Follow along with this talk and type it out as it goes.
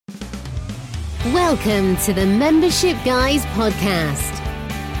Welcome to the Membership Guys podcast.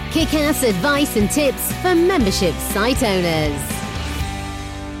 Kick-ass advice and tips for membership site owners.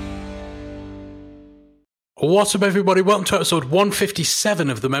 What's up, everybody? Welcome to episode 157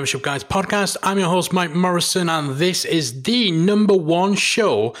 of the Membership Guys podcast. I'm your host, Mike Morrison, and this is the #1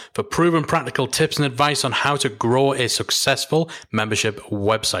 show for proven practical tips and advice on how to grow a successful membership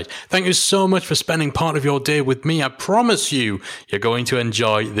website. Thank you so much for spending part of your day with me. I promise you're going to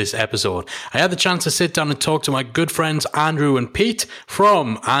enjoy this episode. I had the chance to sit down and talk to my good friends Andrew and Pete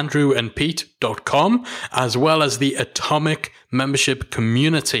from andrewandpete.com, as well as the Atomic Membership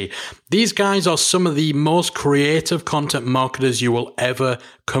Community. These guys are some of the most creative content marketers you will ever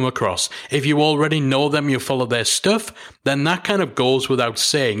come across. If you already know them, you follow their stuff, then that kind of goes without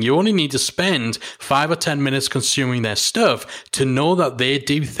saying. You only need to spend 5 or 10 minutes consuming their stuff to know that they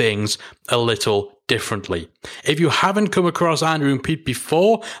do things a little differently. If you haven't come across Andrew and Pete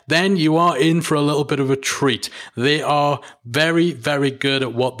before, then you are in for a little bit of a treat. They are very, very good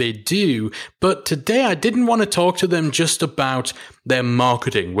at what they do. But today I didn't want to talk to them just about their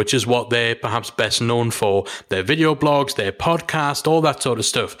marketing, which is what they're perhaps best known for, their video blogs, their podcast, all that sort of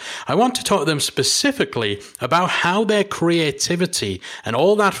stuff. I want to talk to them specifically about how their creativity and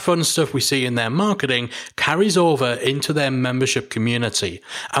all that fun stuff we see in their marketing carries over into their membership community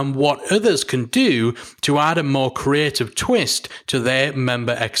and what others can do to add a more creative twist to their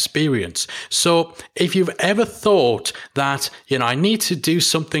member experience. So if you've ever thought that, I need to do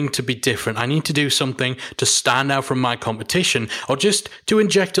something to be different, I need to do something to stand out from my competition, or just to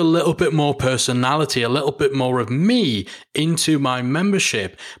inject a little bit more personality, a little bit more of me into my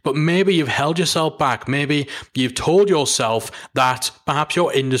membership, but maybe you've held yourself back, maybe you've told yourself that perhaps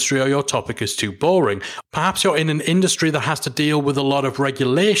your industry or your topic is too boring, perhaps you're in an industry that has to deal with a lot of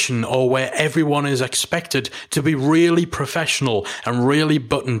regulation or where everyone is expected to be really professional and really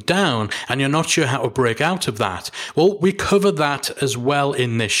buttoned down, and you're not sure how to break out of that. Well, we covered that as well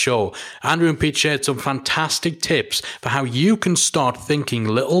in this show. Andrew and Pete shared some fantastic tips for how you can start thinking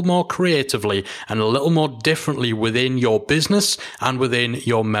a little more creatively and a little more differently within your business and within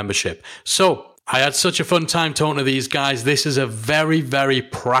your membership. So, I had such a fun time talking to these guys. This is a very, very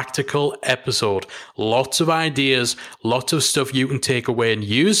practical episode. Lots of ideas, lots of stuff you can take away and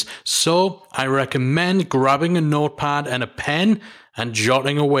use. So I recommend grabbing a notepad and a pen and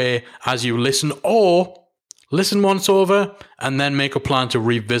jotting away as you listen, or listen once over and then make a plan to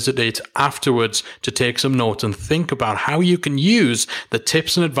revisit it afterwards to take some notes and think about how you can use the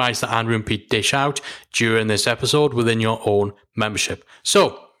tips and advice that Andrew and Pete dish out during this episode within your own membership.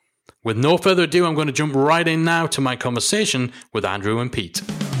 So, with no further ado, I'm going to jump right in now to my conversation with Andrew and Pete.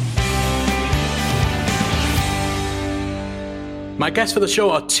 My guests for the show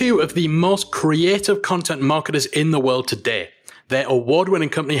are two of the most creative content marketers in the world today. Their award-winning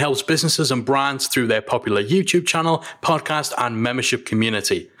company helps businesses and brands through their popular YouTube channel, podcast, and membership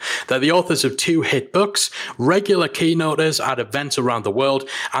community. They're the authors of 2 hit books, regular keynoters at events around the world,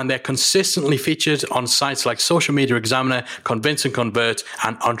 and they're consistently featured on sites like Social Media Examiner, Convince and Convert,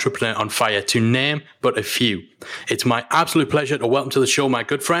 and Entrepreneur on Fire, to name but a few. It's my absolute pleasure to welcome to the show my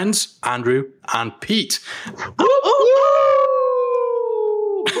good friends, Andrew and Pete.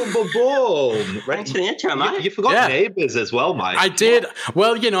 Boom, boom, boom. Right to the intro, Mike. You forgot Neighbours as well, Mike. I did.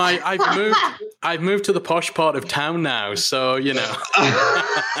 Well, I've moved to the posh part of town now, so,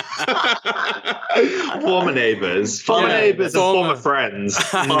 Former neighbours. And former friends.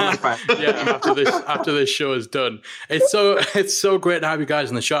 Yeah, after this show is done. It's so great to have you guys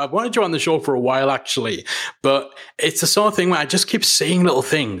on the show. I've wanted you on the show for a while, actually, but it's the sort of thing where I just keep seeing little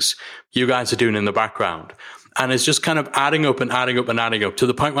things you guys are doing in the background. And it's just kind of adding up and adding up and adding up to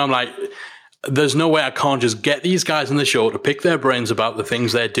the point where I'm like, there's no way I can't just get these guys on the show to pick their brains about the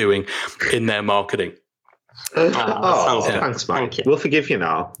things they're doing in their marketing. Thanks, Mike. We'll forgive you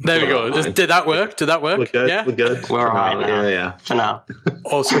now. There we go. Did that work? We're good. Yeah? We're good. We're all right now. Yeah. For now.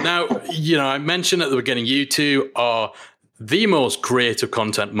 Also, now, I mentioned at the beginning, you two are the most creative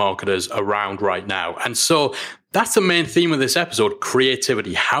content marketers around right now. And so that's the main theme of this episode,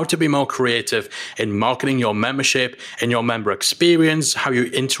 creativity, how to be more creative in marketing your membership, in your member experience, how you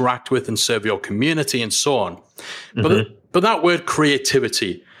interact with and serve your community, and so on. Mm-hmm. But that word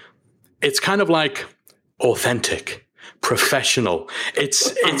creativity, it's kind of like authentic, professional.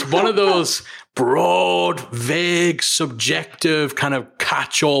 It's one of those broad, vague, subjective kind of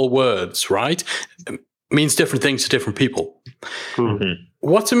catch-all words, right? It means different things to different people. Mm-hmm.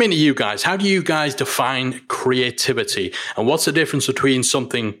 What's it mean to you guys? How do you guys define creativity? And what's the difference between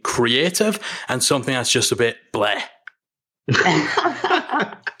something creative and something that's just a bit bleh?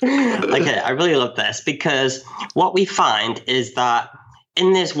 Okay, I really love this because what we find is that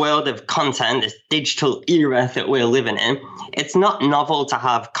in this world of content, this digital era that we're living in, it's not novel to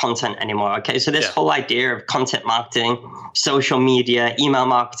have content anymore. Okay, so this whole idea of content marketing, social media, email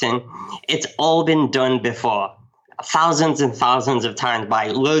marketing, it's all been done before, thousands and thousands of times by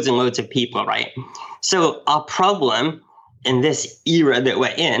loads and loads of people, right? So our problem in this era that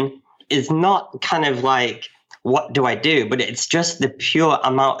we're in is not kind of like, what do I do? But it's just the pure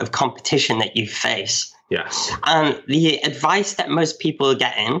amount of competition that you face. Yes. And the advice that most people are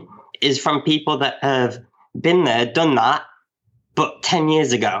getting is from people that have been there, done that, but 10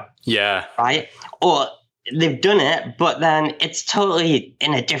 years ago. Yeah. Right? Or they've done it, but then it's totally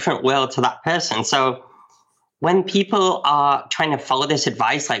in a different world to that person. So when people are trying to follow this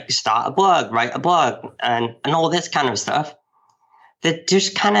advice, like start a blog, write a blog, and all this kind of stuff, they're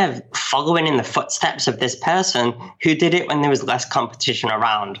just kind of following in the footsteps of this person who did it when there was less competition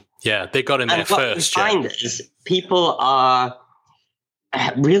around. Yeah, they got in there first. What we find is people are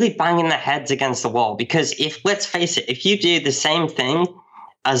really banging their heads against the wall because let's face it, if you do the same thing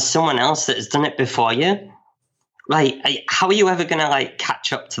as someone else that has done it before you, like, how are you ever going to like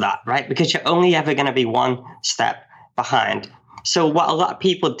catch up to that, right? Because you're only ever going to be one step behind. So what a lot of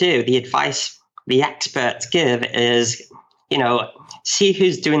people do, the advice the experts give is, see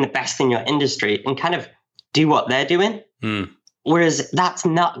who's doing the best in your industry and kind of do what they're doing. Whereas that's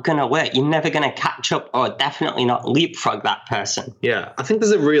not going to work. You're never going to catch up or definitely not leapfrog that person. Yeah, I think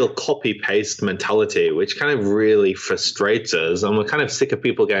there's a real copy-paste mentality, which kind of really frustrates us. And we're kind of sick of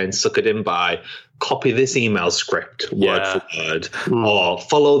people getting suckered in by copy this email script word for word, or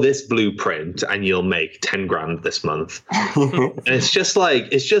follow this blueprint and you'll make 10 grand this month. And it's just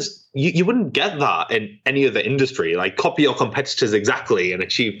you wouldn't get that in any other industry. Like, copy your competitors exactly and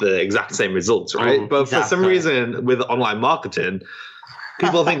achieve the exact same results, right? But for some reason with online marketing,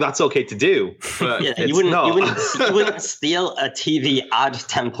 people think that's okay to do, but you wouldn't steal a TV ad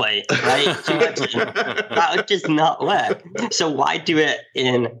template, right? That would just not work. So why do it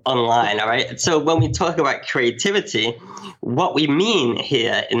in online? All right. So when we talk about creativity, what we mean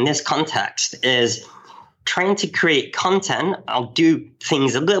here in this context is trying to create content. I'll do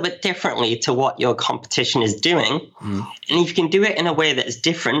things a little bit differently to what your competition is doing. And if you can do it in a way that is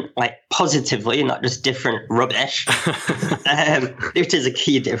different, like positively, not just different rubbish, which is a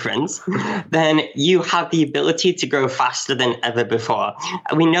key difference, then you have the ability to grow faster than ever before.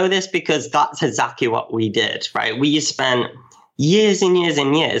 And we know this because that's exactly what we did, right? We spent years and years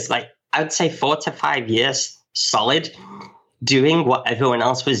and years, like I would say 4 to 5 years solid, doing what everyone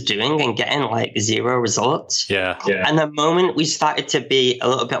else was doing and getting like 0 results. Yeah. And the moment we started to be a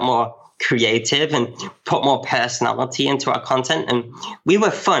little bit more creative and put more personality into our content, and we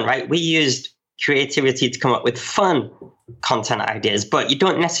were fun, right? We used creativity to come up with fun content ideas, but you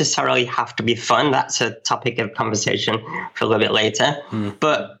don't necessarily have to be fun. That's a topic of conversation for a little bit later.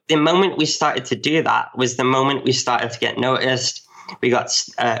 But the moment we started to do that was the moment we started to get noticed. We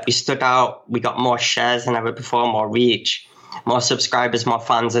stood out. We got more shares than ever before, more reach, more subscribers, more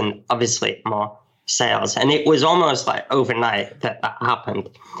fans, and obviously more sales. And it was almost like overnight that happened.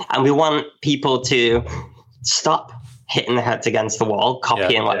 And we want people to stop hitting their heads against the wall,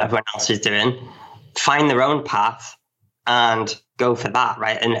 copying what everyone else is doing, find their own path and go for that,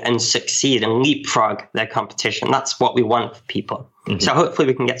 right? And succeed and leapfrog their competition. That's what we want for people. So hopefully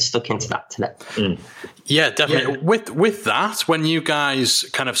we can get stuck into that today. Yeah, definitely. With that, when you guys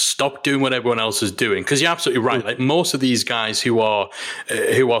kind of stop doing what everyone else is doing, because you're absolutely right. Like most of these guys who are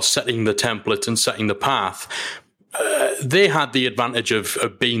setting the template and setting the path, they had the advantage of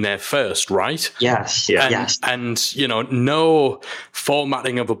being there first, right? Yes. And no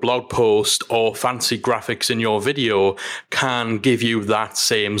formatting of a blog post or fancy graphics in your video can give you that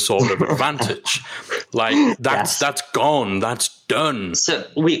same sort of advantage. Like that's gone. That's done. So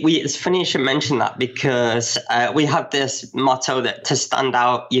it's funny you should mention that because we have this motto that to stand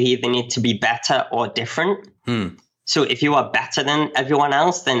out, you either need to be better or different. So if you are better than everyone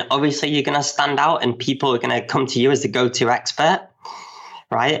else, then obviously you're going to stand out and people are going to come to you as the go-to expert,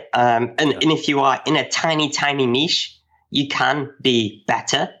 right? And if you are in a tiny, tiny niche, you can be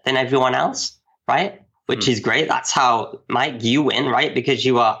better than everyone else, right? Which is great. That's how, Mike, you win, right? Because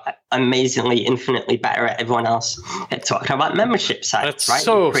you are amazingly, infinitely better at everyone else at talking about membership sites, right?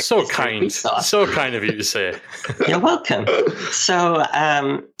 So kind. So kind of you to say. You're welcome. So,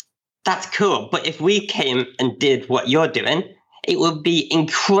 that's cool. But if we came and did what you're doing, it would be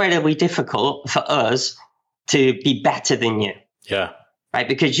incredibly difficult for us to be better than you. Yeah. Right?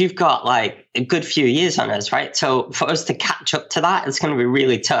 Because you've got like a good few years on us, right? So for us to catch up to that, it's going to be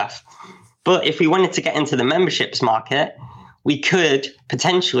really tough. But if we wanted to get into the memberships market, we could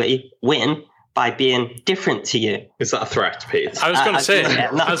potentially win by being different to you. Is that a threat, Pete? I was going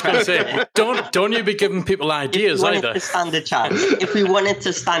to say, don't you be giving people ideas either. To stand a chance. If we wanted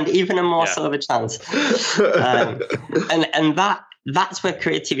to stand even a morsel of a chance, and that's where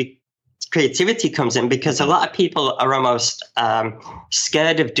creativity comes in, because a lot of people are almost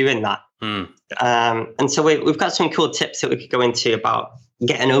scared of doing that. And so we've got some cool tips that we could go into about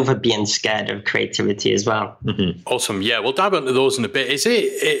getting over being scared of creativity as well. Awesome. Yeah, we'll dive into those in a bit. Is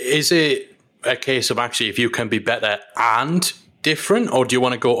it a case of actually if you can be better and different, or do you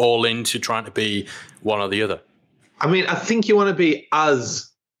want to go all into trying to be one or the other? I mean, I think you want to be as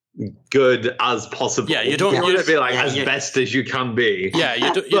good as possible. Yeah, you don't want to be like as best as you can be. Yeah,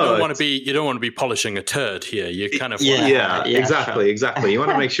 you don't want to be polishing a turd here. You kind of exactly. You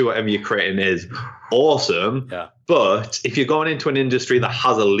want to make sure whatever you're creating is awesome. Yeah. But if you're going into an industry that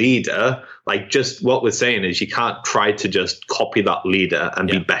has a leader, like just what we're saying is you can't try to just copy that leader and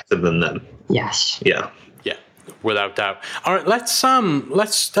be better than them. Yes. Yeah. Without doubt. All right,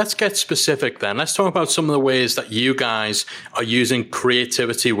 let's get specific then. Let's talk about some of the ways that you guys are using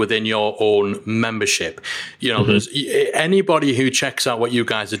creativity within your own membership. You know, there's anybody who checks out what you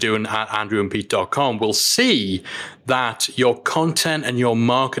guys are doing at andrewandpete.com will see that your content and your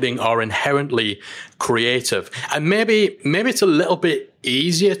marketing are inherently creative. And maybe it's a little bit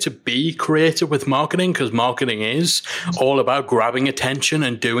easier to be creative with marketing because marketing is all about grabbing attention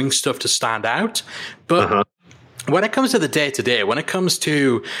and doing stuff to stand out. But when it comes to the day-to-day, when it comes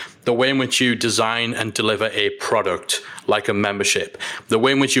to the way in which you design and deliver a product like a membership, the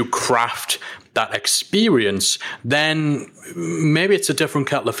way in which you craft that experience, then maybe it's a different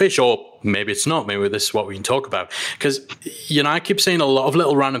kettle of fish, or maybe it's not. Maybe this is what we can talk about. Because, you know, I keep seeing a lot of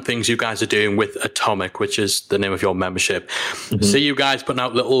little random things you guys are doing with Atomic, which is the name of your membership. See you guys putting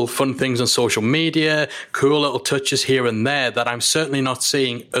out little fun things on social media, cool little touches here and there that I'm certainly not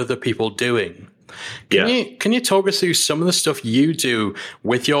seeing other people doing. Can you talk us through some of the stuff you do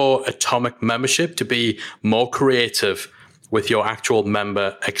with your Atomic membership to be more creative with your actual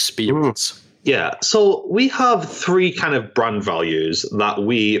member experience? Yeah, so we have 3 kind of brand values that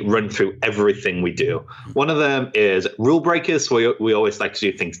we run through everything we do. One of them is rule breakers. We always like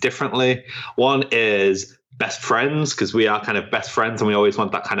to do things differently. One is best friends, because we are kind of best friends and we always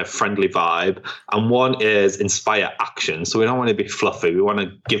want that kind of friendly vibe. And one is inspire action. So we don't want to be fluffy. We want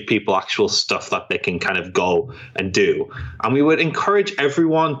to give people actual stuff that they can kind of go and do. And we would encourage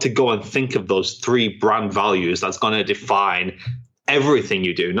everyone to go and think of those 3 brand values that's going to define everything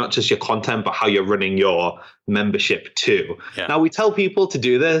you do, not just your content, but how you're running your membership too. Now, we tell people to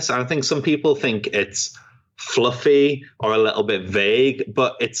do this, and I think some people think it's fluffy or a little bit vague,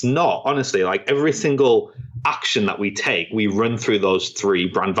 but it's not. Honestly, like every single action that we take, we run through those 3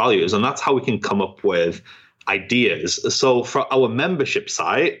 brand values, and that's how we can come up with ideas. So for our membership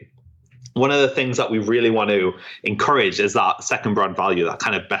site, one of the things that we really want to encourage is that second brand value, that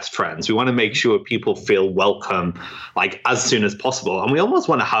kind of best friends. We want to make sure people feel welcome, like as soon as possible. And we almost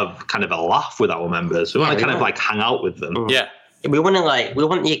want to have kind of a laugh with our members. We want to kind of like hang out with them. Yeah. We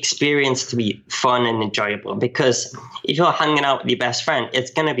want the experience to be fun and enjoyable, because if you're hanging out with your best friend,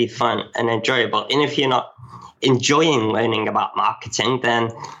 it's going to be fun and enjoyable. And if you're not enjoying learning about marketing,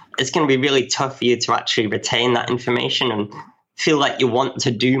 then it's going to be really tough for you to actually retain that information and feel like you want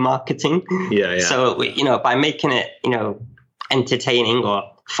to do marketing. So, by making it, entertaining or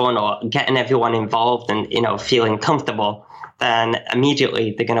fun or getting everyone involved and, feeling comfortable, then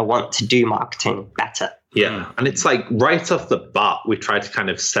immediately they're going to want to do marketing better. Yeah. And it's like right off the bat, we try to kind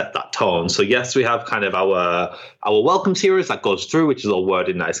of set that tone. So yes, we have kind of our welcome series that goes through, which is all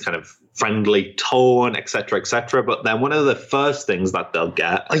worded nice, kind of friendly tone, et cetera, et cetera. But then one of the first things that they'll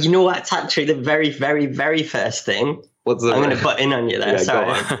get. Oh, you know what? It's actually the very, very, very first thing. I'm going to butt in on you there.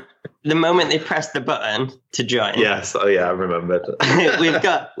 Sorry. The moment they press the button to join. Yes. Oh, yeah. I remembered. we've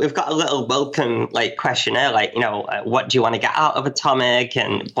got a little welcome questionnaire, what do you want to get out of Atomic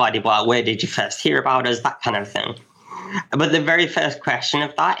and blah, blah, blah. Where did you first hear about us? That kind of thing. But the very first question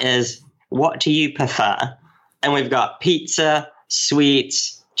of that is, what do you prefer? And we've got pizza,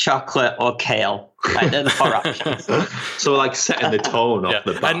 sweets, chocolate, or kale. They're the 4 options. So like setting the tone off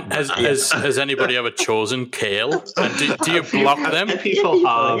the bat. And has anybody ever chosen kale? And do you block them? People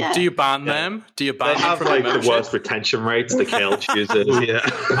have. Yeah. Do you ban them? Do you ban them from the membership? The worst retention rates, the kale choosers. Yeah.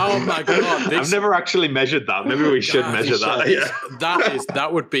 Oh my God. I've never actually measured that. Maybe we should measure that. Yeah.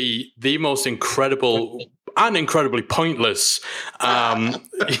 That would be the most incredible and incredibly pointless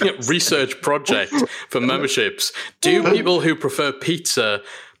research project for memberships. Do people who prefer pizza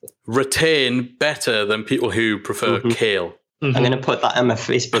retain better than people who prefer kale? I'm going to put that on my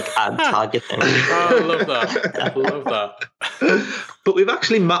Facebook ad targeting. I love that. I love that. But we've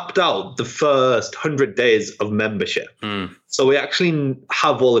actually mapped out the first 100 days of membership. So we actually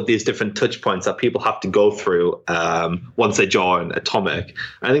have all of these different touch points that people have to go through once they join Atomic.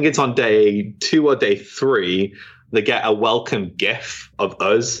 I think it's on day 2 or day 3, they get a welcome GIF of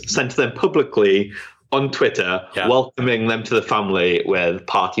us sent to them publicly on Twitter, welcoming them to the family with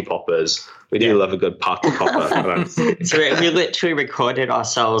party poppers. We do love a good party popper. So we literally recorded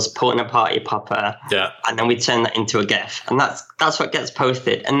ourselves pulling a party popper, and then we turn that into a GIF, and that's what gets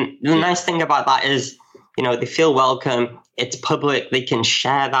posted. And the nice thing about that is, they feel welcome. It's public. They can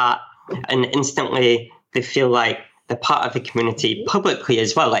share that, and instantly they feel like they're part of the community publicly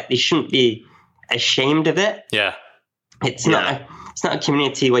as well. Like they shouldn't be ashamed of it. Yeah, it's not. It's not a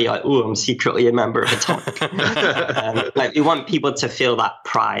community where you're like, oh, I'm secretly a member of Atomic. Like we want people to feel that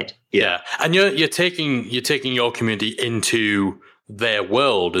pride. Yeah, and you're taking your community into their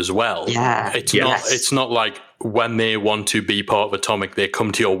world as well. Yeah, it's not like when they want to be part of Atomic, they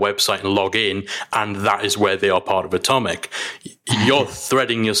come to your website and log in, and that is where they are part of Atomic. You're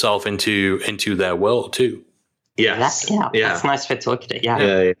threading yourself into their world too. Yes. That's a nice way to look at it.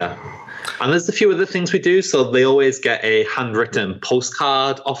 Yeah. And there's a few other things we do. So they always get a handwritten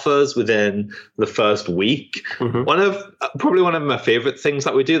postcard offers within the first week. Probably one of my favorite things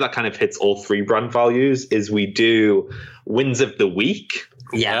that we do that kind of hits all 3 brand values is we do wins of the week.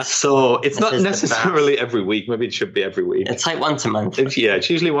 Yeah. So it's not necessarily every week. Maybe it should be every week. It's like once a month. It's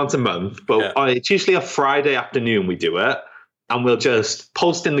usually once a month. But it's usually a Friday afternoon we do it. And we'll just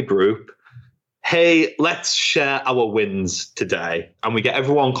post in the group, hey, let's share our wins today. And we get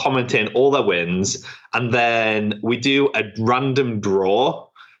everyone commenting all their wins. And then we do a random draw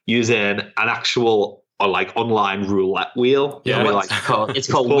using an actual online roulette wheel. Yeah, what's it called?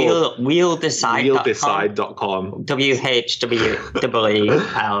 It's called wheeldecide.com.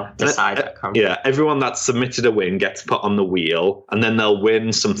 WHWEEL decide.com. Yeah, everyone that submitted a win gets put on the wheel, and then they'll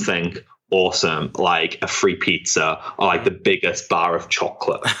win something awesome, like a free pizza or like the biggest bar of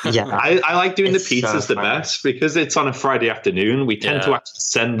chocolate. Yeah, I like doing the pizzas the best because it's on a Friday afternoon. We tend to actually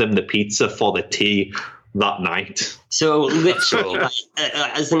send them the pizza for the tea that night. So literally,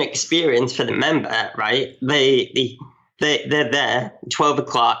 as an experience for the member, right? They're there 12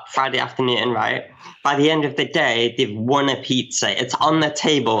 o'clock Friday afternoon, right? By the end of the day, they've won a pizza. It's on the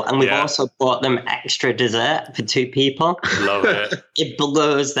table, and we've also bought them extra dessert for 2 people. Love it. It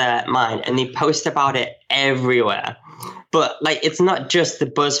blows their mind, and they post about it everywhere. But it's not just the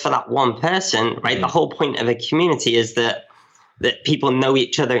buzz for that one person, right? The whole point of a community is that people know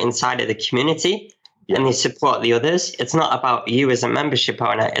each other inside of the community. And they support the others. It's not about you as a membership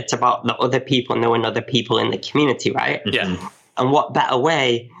owner. It's about the other people knowing other people in the community, right? Yeah. And what better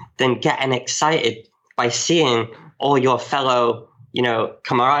way than getting excited by seeing all your fellow,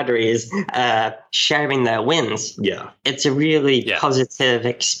 camaraderies sharing their wins? Yeah. It's a really positive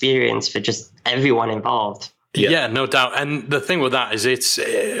experience for just everyone involved. Yeah, no doubt. And the thing with that is it's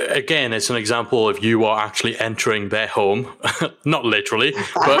an example of you are actually entering their home, not literally,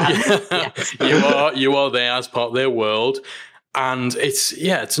 but you are there as part of their world. And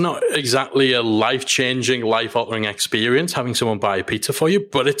it's not exactly a life-changing, life-altering experience having someone buy a pizza for you,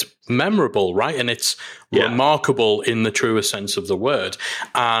 but it's memorable, right? And it's remarkable in the truest sense of the word.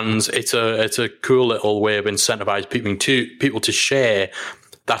 And it's a cool little way of incentivizing people to share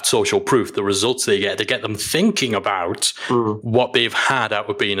that social proof, the results they get, to get them thinking about what they've had out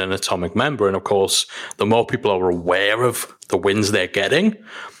of being an Atomic member. And of course, the more people are aware of the wins they're getting,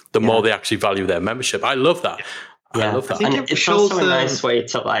 the more they actually value their membership. I love that. Yeah. I love that. And it's also a nice way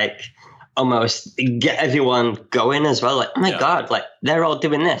to almost get everyone going as well. Oh my God, they're all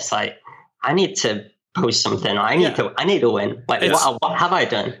doing this. I need to post something. Or I need to win. What have I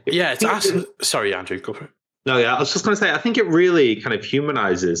done? Yeah. Sorry, Andrew, go for it. No, I was just going to say, I think it really kind of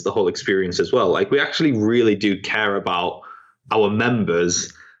humanizes the whole experience as well. We actually really do care about our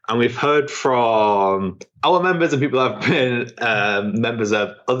members. And we've heard from our members and people that have been members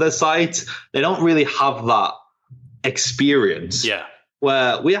of other sites. They don't really have that experience. Yeah.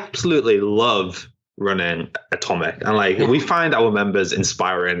 Where we absolutely love running Atomic. And we find our members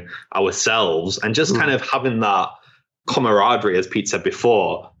inspiring ourselves, and just kind of having that camaraderie, as Pete said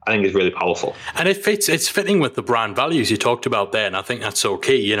before, I think is really powerful. And it's fitting with the brand values you talked about there, and I think that's so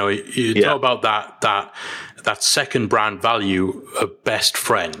key. You talk about that second brand value of best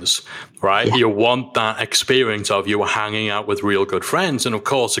friends, right? Yeah. You want that experience of you hanging out with real good friends. And of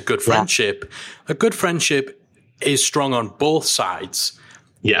course, a good friendship is strong on both sides.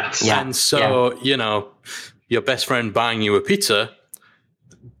 Yes. Yeah. And so, your best friend buying you a pizza,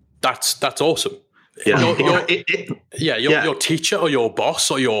 that's awesome. your teacher or your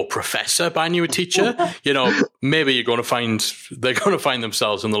boss or your professor buying you a teacher, maybe they're going to find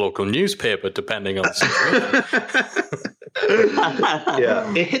themselves in the local newspaper, depending on the situation.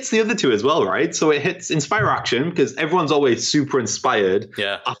 Yeah, it hits the other two as well, right? So it hits Inspire Action because everyone's always super inspired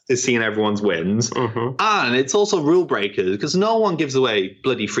after seeing everyone's wins. And it's also Rule Breakers because no one gives away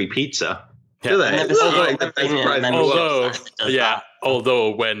bloody free pizza. Do they?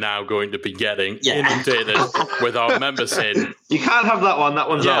 Although we're now going to be getting inundated with our members saying, you can't have that one. That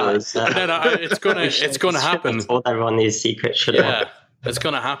one's ours. No, it's gonna happen. Told everyone these secrets. It's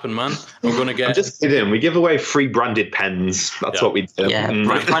going to happen, man. We're going to get... I'm just kidding. We give away free branded pens. That's what we do. Yeah,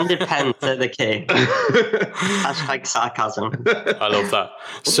 branded pens are the key. Hashtag sarcasm. I love that.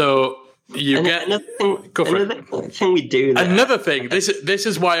 So another thing we do there. Another thing. This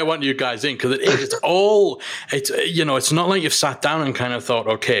is why I want you guys in, because it's not like you've sat down and kind of thought,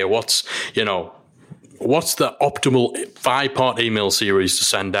 okay, what's the optimal 5-part email series to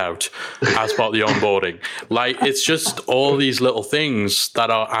send out as part of the onboarding? Like, it's just all these little things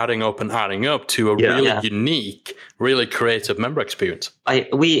that are adding up to a really unique, really creative member experience.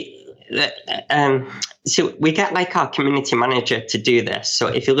 So we get like our community manager to do this. So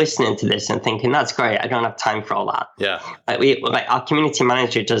if you're listening to this and thinking, that's great, I don't have time for all that. Yeah. Our community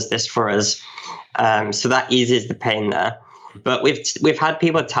manager does this for us. So that eases the pain there. But we've had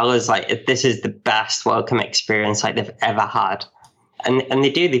people tell us like this is the best welcome experience like they've ever had, and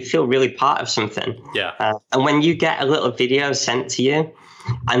they feel really part of something. Yeah. And when you get a little video sent to you,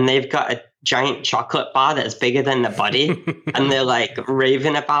 and they've got a giant chocolate bar that's bigger than the body, and they're like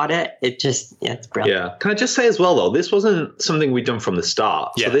raving about it, it's brilliant. Yeah. Can I just say as well though, this wasn't something we'd done from the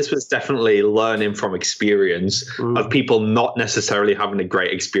start. Yeah. So this was definitely learning from experience of people not necessarily having a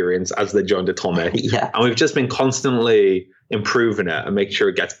great experience as they joined Atomic. Yeah. And we've just been constantly improving it and making sure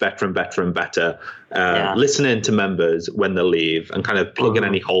it gets better and better and better. Listening to members when they leave and kind of plugging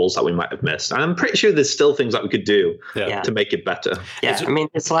any holes that we might have missed. And I'm pretty sure there's still things that we could do to make it better. Yeah, I mean,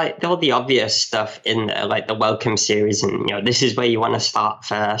 it's like all the obvious stuff in there, like the welcome series, and this is where you want to start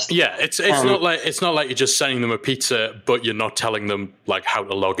first. Yeah, it's not like you're just sending them a pizza, but you're not telling them like how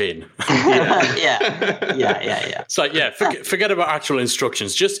to log in. Yeah. It's like forget about actual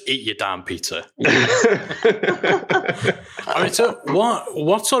instructions. Just eat your damn pizza. I mean, so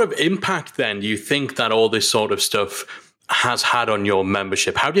what sort of impact then do you think that all this sort of stuff has had on your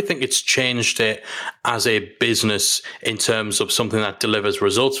membership? How do you think it's changed it as a business in terms of something that delivers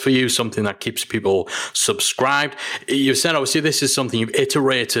results for you, something that keeps people subscribed? You've said, obviously, this is something you've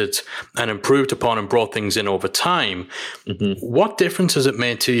iterated and improved upon and brought things in over time. What difference has it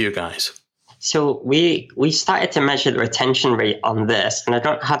made to you guys? So we started to measure the retention rate on this, and I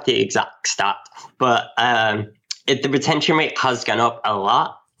don't have the exact stat, but the retention rate has gone up a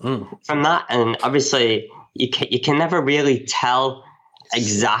lot from that. And obviously, you can never really tell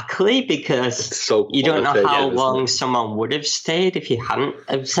exactly because you don't know how long someone would have stayed if you hadn't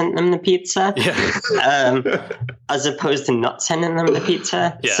have sent them the pizza, as opposed to not sending them the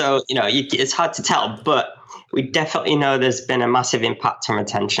pizza. Yeah. So, it's hard to tell, but we definitely know there's been a massive impact on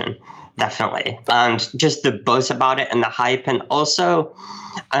retention. Definitely. And just the buzz about it and the hype, and also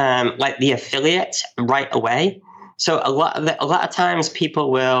like the affiliates right away. So a lot of times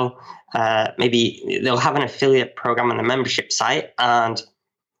people will maybe they'll have an affiliate program on the membership site, and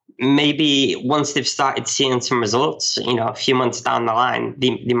maybe once they've started seeing some results, a few months down the line,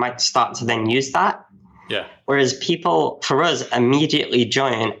 they might start to then use that. Yeah. Whereas people, for us, immediately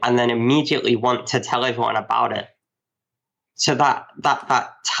join and then immediately want to tell everyone about it. So that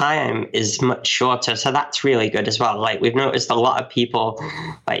time is much shorter. So that's really good as well. Like, we've noticed a lot of people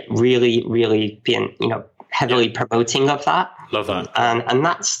like really, really being, heavily promoting of that. Love that. And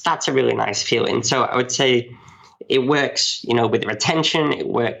that's a really nice feeling. So I would say it works, with retention. It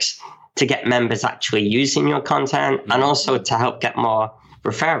works to get members actually using your content, and also to help get more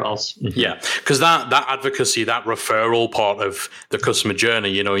referrals. Yeah, because that advocacy, that referral part of the customer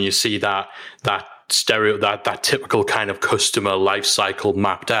journey, and you see that typical kind of customer life cycle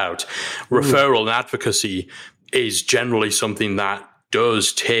mapped out. Referral and advocacy is generally something that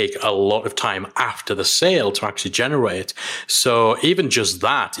does take a lot of time after the sale to actually generate. So even just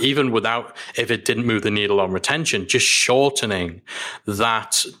that, if it didn't move the needle on retention, just shortening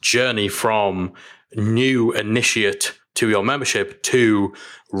that journey from new initiate to your membership to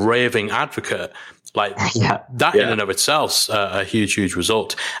raving advocate, like that in and of itself, a huge, huge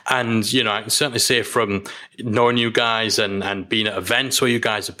result. And, I can certainly say from knowing you guys and being at events where you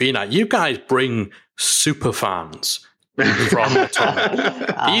guys have been at, you guys bring super fans from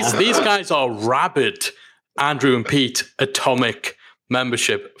Atomic. These guys are rabid Andrew and Pete Atomic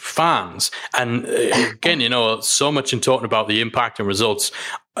membership fans. And again, so much in talking about the impact and results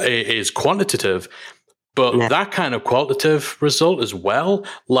is quantitative, but that kind of qualitative result as well,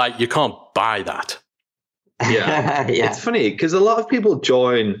 like you can't buy that. Yeah. It's funny because a lot of people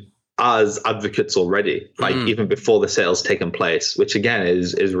join as advocates already, like even before the sale's taken place, which again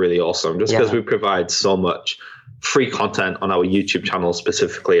is really awesome, just because we provide so much free content on our YouTube channel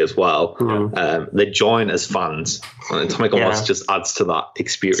specifically as well. They join as fans, and Atomic almost just adds to that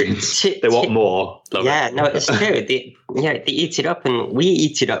experience. They want more. It's true. They eat it up, and we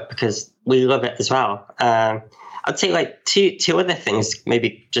eat it up because we love it as well. I'd say like two other things,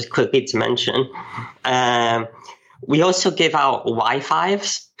 maybe just quickly to mention. We also give out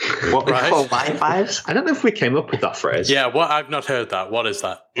Wi-Fives, what we call Wi-Fives. I don't know if we came up with that phrase. Yeah, I've not heard that. What is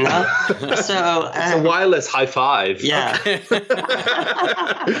that? No? So it's a wireless high five. Yeah.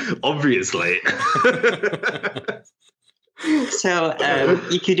 Obviously. So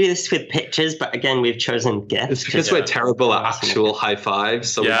you could do this with pictures, but again, we've chosen GIFs. It's because we're terrible at actual high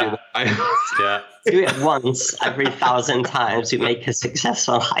fives. So we do do it once every 1,000 times, we make a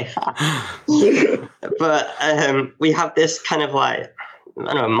successful high five. But we have this kind of like,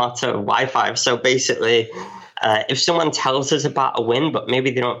 motto of Wi-Fi. So basically, if someone tells us about a win, but maybe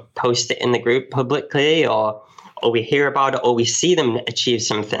they don't post it in the group publicly, or we hear about it, or we see them achieve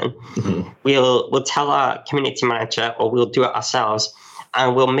something, we'll tell our community manager, or we'll do it ourselves,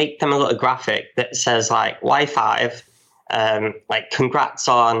 and we'll make them a little graphic that says like Wi-Fi, like congrats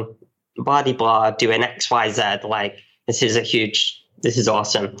on blah blah doing XYZ, like this is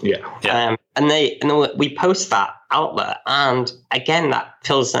awesome. And then we post that out there, and again that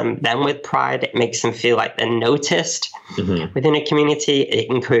fills them then with pride. It makes them feel like they're noticed within a community. It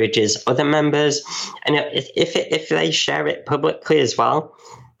encourages other members, and if they share it publicly as well,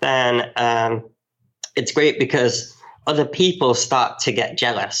 then it's great because other people start to get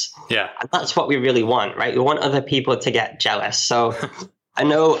jealous. And that's what we really want, right? We want other people to get jealous. So I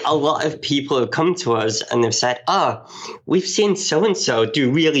know a lot of people have come to us and they've said, we've seen so-and-so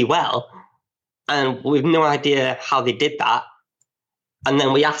do really well, and we've no idea how they did that. And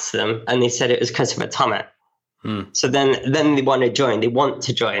then we asked them, and they said it was because of Atomic. So then they want to join. They want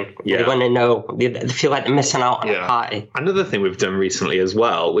to join. They want to know. They feel like they're missing out on a party. Another thing we've done recently as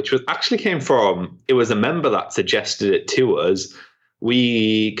well, which actually came from, it was a member that suggested it to us.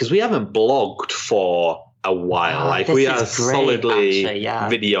 Because we haven't blogged for a while. We are solidly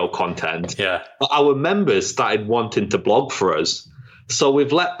video content. But our members started wanting to blog for us. So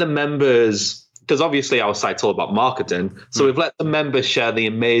we've let the members, because obviously our site's all about marketing, so we've let the members share the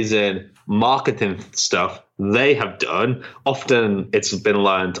amazing marketing stuff they have done. Often it's been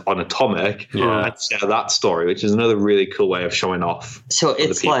learned on Atomic, and share that story, which is another really cool way of showing off. So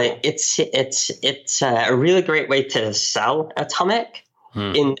it's like it's a really great way to sell Atomic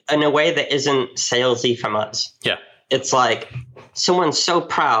in a way that isn't salesy from us. It's like someone's so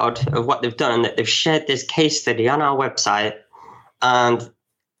proud of what they've done that they've shared this case study on our website, and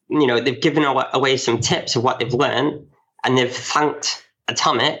they've given away some tips of what they've learned, and they've thanked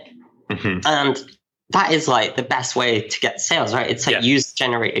Atomic. And that is like the best way to get sales, right? It's like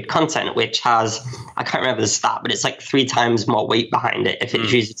user-generated content, which has, I can't remember the stat, but it's like 3 times more weight behind it if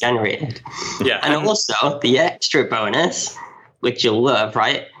it's user-generated. And also the extra bonus, which you'll love,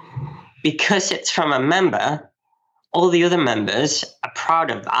 right? Because it's from a member, all the other members are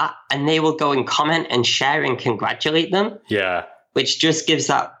proud of that, and they will go and comment and share and congratulate them. Which just gives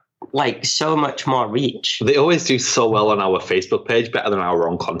that like so much more reach. They always do so well on our Facebook page, better than our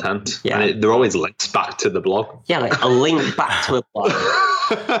own content. And they're always links back to the blog. Like a link back to a blog.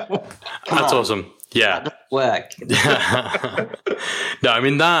 That's awesome. That doesn't work. No, I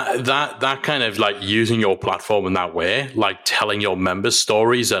mean that kind of like using your platform in that way, like telling your members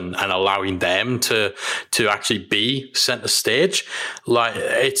stories and allowing them to actually be center stage, like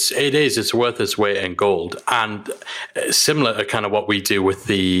it's worth its weight in gold. And similar to kind of what we do with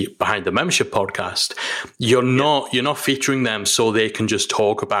the Behind the Membership podcast, you're not featuring them so they can just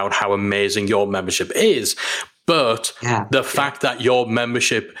talk about how amazing your membership is. But the fact that your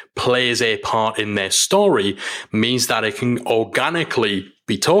membership plays a part in their story means that it can organically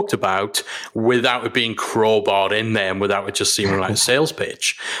be talked about without it being crowbarred in there and without it just seeming like a sales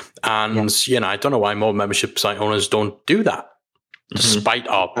pitch. And, I don't know why more membership site owners don't do that, despite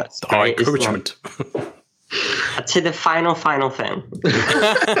our encouragement. I'd say the final thing.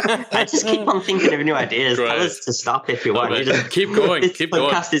 I just keep on thinking of new ideas. Great. Tell us to stop if you want. Keep going. This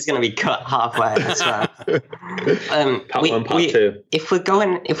podcast is going to be cut halfway. I swear. Part 1, part 2. If we're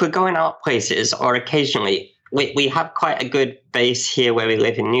going out places, or occasionally, we have quite a good base here where we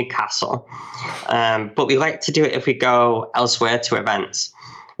live in Newcastle, but we like to do it if we go elsewhere to events.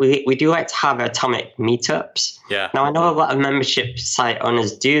 We do like to have Atomic meetups. Yeah. Now, I know a lot of membership site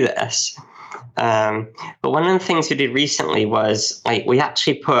owners do this, but one of the things we did recently was like we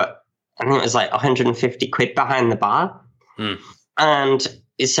actually put, I think it was like 150 quid behind the bar, and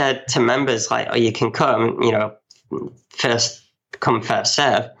it said to members like, "Oh, you can come, first come, first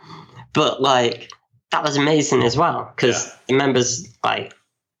serve." But like that was amazing as well because the members like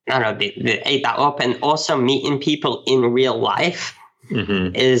I don't know they ate that up, and also meeting people in real life.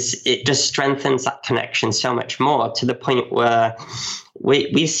 It just strengthens that connection so much more to the point where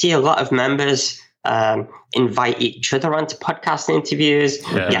we see a lot of members invite each other onto podcast interviews,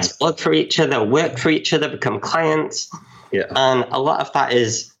 work for each other, work for each other, become clients. Yeah. And a lot of that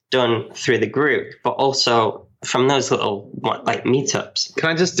is done through the group, but also from those little like meetups. Can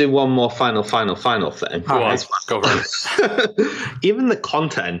I just do one more final thing? Go for it. Even the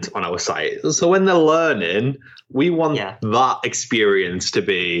content on our site. So when they're learning, we want that experience to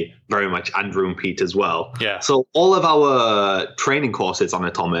be very much Andrew and Pete as well. Yeah. So all of our training courses on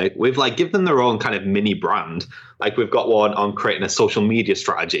Atomic, we've like given them their own kind of mini brand. Like we've got one on creating a social media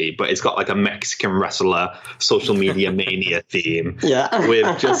strategy, but it's got like a Mexican wrestler social media mania theme. Yeah.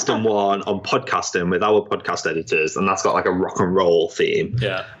 We've just done one on podcasting with our podcast editors, and that's got like a rock and roll theme.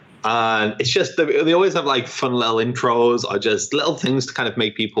 Yeah. And it's just, they always have like fun little intros or just little things to kind of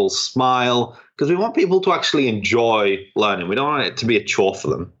make people smile, because we want people to actually enjoy learning. We don't want it to be a chore for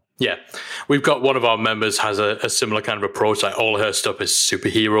them. Yeah, we've got one of our members has a similar kind of approach. Like all her stuff is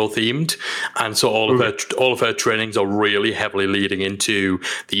superhero themed, and so all of her trainings are really heavily leading into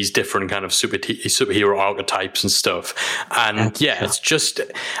these different kind of superhero archetypes and stuff. And it's just,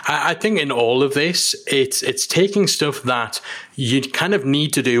 I think in all of this, it's taking stuff that you kind of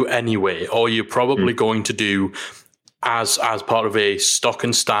need to do anyway, or you're probably going to do as part of a stock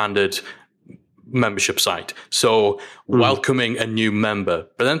and standard membership site. So welcoming a new member,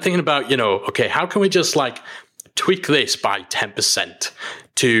 but then thinking about, okay, how can we just like tweak this by 10%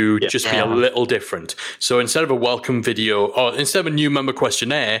 to just be a little different? So instead of a welcome video or instead of a new member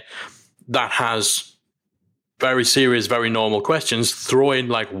questionnaire that has very serious, very normal questions, throw in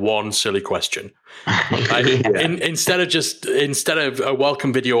like one silly question. Instead of a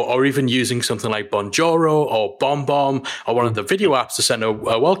welcome video, or even using something like Bonjoro or BombBomb or one of the video apps to send a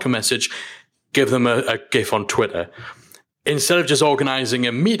welcome message, give them a GIF on Twitter. Instead of just organizing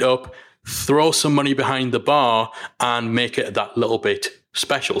a meetup, throw some money behind the bar and make it that little bit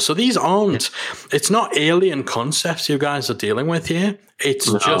special. So these it's not alien concepts you guys are dealing with here.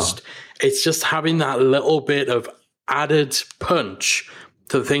 It's just having that little bit of added punch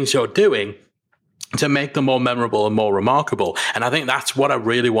to the things you're doing to make them more memorable and more remarkable. And I think that's what I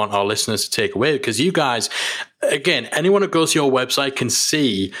really want our listeners to take away, because you guys, again, anyone who goes to your website can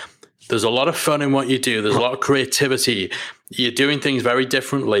see there's a lot of fun in what you do. There's a lot of creativity. You're doing things very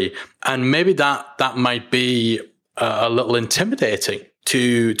differently. And maybe that might be a little intimidating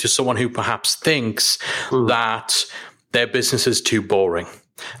to someone who perhaps thinks that their business is too boring,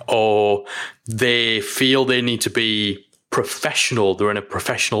 or they feel they need to be professional. They're in a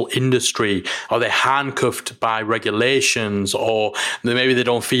professional industry, or they're handcuffed by regulations, or maybe they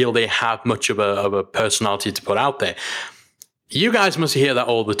don't feel they have much of a personality to put out there. You guys must hear that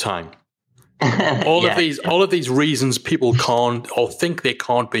all the time. All of these reasons people can't or think they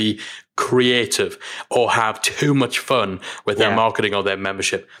can't be creative or have too much fun with their marketing or their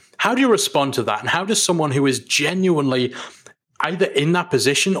membership. How do you respond to that? And how does someone who is genuinely either in that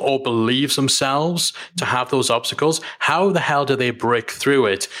position or believes themselves to have those obstacles, how the hell do they break through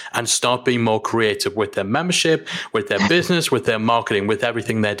it and start being more creative with their membership, with their business, with their marketing, with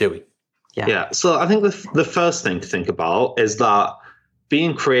everything they're doing? Yeah. So I think the first thing to think about is that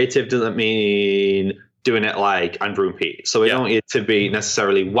being creative doesn't mean doing it like Andrew and Pete. So we don't want it to be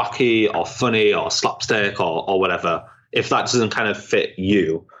necessarily wacky or funny or slapstick or whatever, if that doesn't kind of fit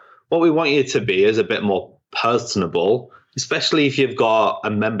you. What we want you to be is a bit more personable, especially if you've got a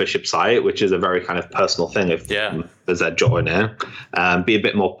membership site, which is a very kind of personal thing if there's a join in. Be a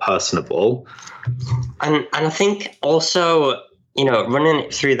bit more personable. And I think also, running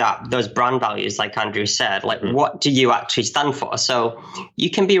it through those brand values, like Andrew said, like what do you actually stand for? So you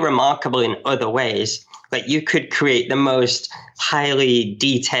can be remarkable in other ways. Like you could create the most highly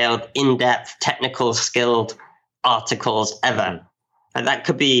detailed, in-depth, technical, skilled articles ever. And that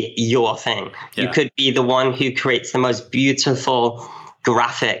could be your thing. Yeah. You could be the one who creates the most beautiful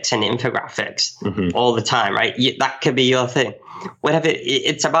graphics and infographics all the time, right? That could be your thing. Whatever.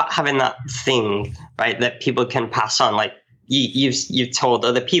 It's about having that thing, right, that people can pass on. Like you've told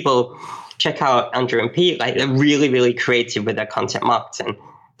other people, check out Andrew and Pete. Like, they're really, really creative with their content marketing.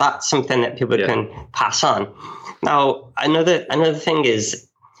 That's something that people can pass on. Now, another thing is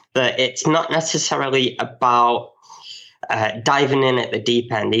that it's not necessarily about diving in at the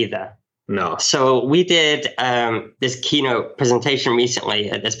deep end either. No. So we did this keynote presentation recently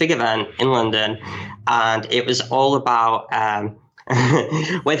at this big event in London, and it was all about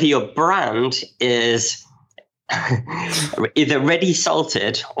whether your brand is either ready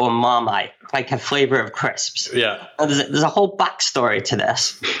salted or Marmite, like a flavor of crisps. Yeah. Now, there's a whole backstory to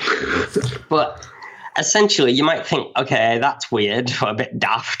this, but essentially you might think, okay, that's weird or a bit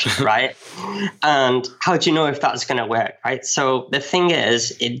daft, right? And how do you know if that's going to work, right? So the thing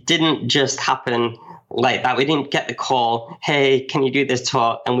is, it didn't just happen like that. We didn't get the call, hey, can you do this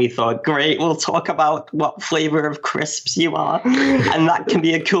talk? And we thought, great, we'll talk about what flavor of crisps you are. And that can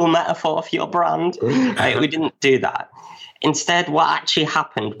be a cool metaphor for your brand, right? We didn't do that. Instead, what actually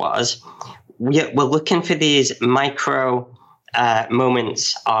happened was we're looking for these micro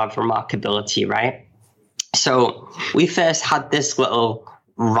moments of remarkability, right? So we first had this little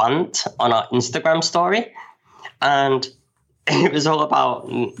rant on our Instagram story, and it was all about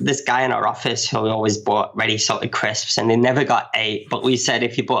this guy in our office who always bought ready salted crisps, and they never got 8. But we said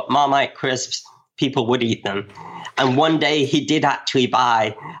if you bought Marmite crisps, people would eat them. And one day he did actually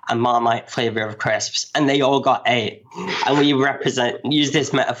buy a Marmite flavor of crisps, and they all got 8. And we use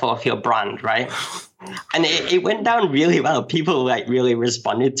this metaphor for your brand, right? And it went down really well. People like really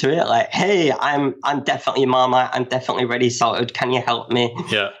responded to it, like, "Hey, I'm definitely Marmite. I'm definitely ready salted. Can you help me?"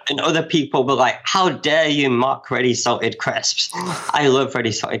 Yeah. And other people were like, "How dare you mock ready salted crisps? I love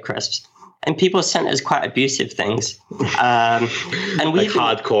ready salted crisps." And people sent us quite abusive things, and we like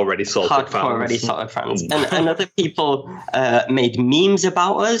hardcore ready salted fans. And other people made memes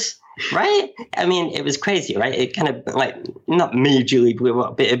about us. Right? I mean, it was crazy, right? It kind of like not majorly blew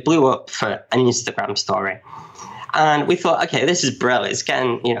up, but it blew up for an Instagram story. And we thought, okay, this is brilliant. It's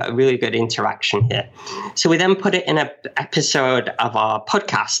getting, a really good interaction here. So we then put it in an episode of our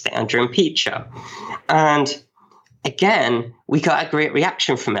podcast, The Andrew and Pete Show. And again, we got a great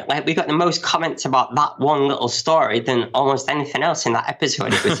reaction from it. Like, we got the most comments about that one little story than almost anything else in that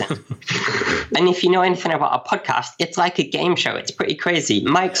episode it was in. And if you know anything about our podcast, it's like a game show. It's pretty crazy.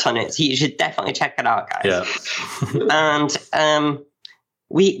 Mike's on it, so you should definitely check it out, guys. Yeah. And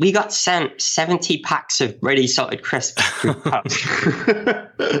we got sent 70 packs of ready salted crisps through post.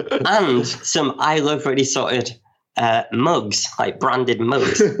 And some I Love Ready Salted mugs, like branded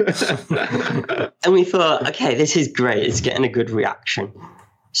mugs. And we thought, okay, this is great. It's getting a good reaction.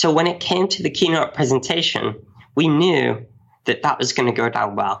 So when it came to the keynote presentation, we knew that was going to go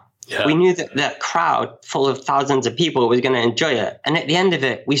down well. Yeah. We knew that that crowd full of thousands of people was going to enjoy it. And at the end of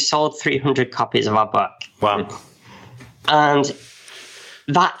it, we sold 300 copies of our book. Wow. And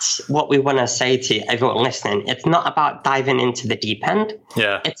that's what we want to say to everyone listening. It's not about diving into the deep end.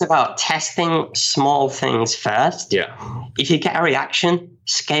 Yeah. It's about testing small things first. Yeah. If you get a reaction,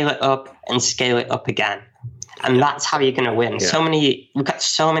 scale it up and scale it up again. And that's how you're going to win. Yeah. We've got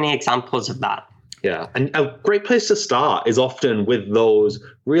so many examples of that. Yeah. And a great place to start is often with those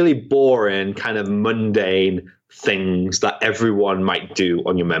really boring, kind of mundane things that everyone might do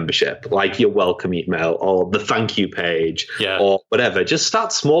on your membership, like your welcome email or the thank you page or whatever. Just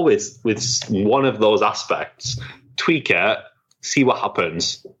start small with one of those aspects, tweak it, see what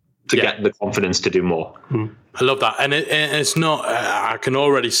happens to get the confidence to do more. I love that. And it's not, I can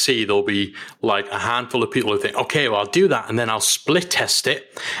already see there'll be like a handful of people who think, okay, well, I'll do that. And then I'll split test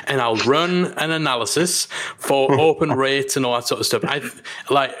it and I'll run an analysis for open rates and all that sort of stuff.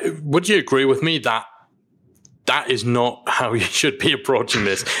 Would you agree with me that is not how you should be approaching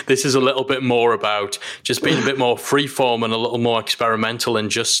this? This is a little bit more about just being a bit more freeform and a little more experimental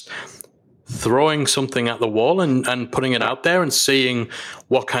and just throwing something at the wall and putting it out there and seeing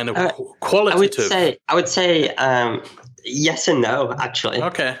what kind of qualitative. I would say yes and no, actually.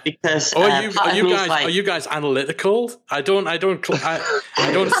 Okay. Because are you guys analytical? I don't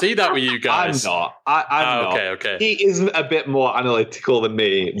see that with you guys. I'm not. I'm not. Okay. He is a bit more analytical than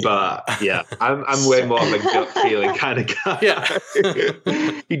me, but yeah, I'm way more of a gut feeling kind of guy.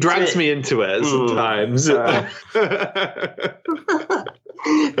 Yeah. He drags me into it sometimes.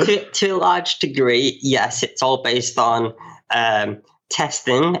 To a large degree, yes, it's all based on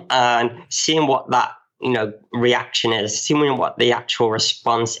testing and seeing what that reaction is, seeing what the actual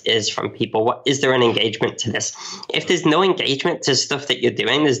response is from people. What is there an engagement to this? If there's no engagement to stuff that you're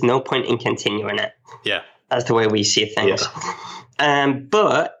doing, there's no point in continuing it. Yeah, that's the way we see things. Yeah.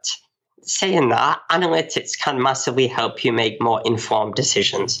 But saying that, analytics can massively help you make more informed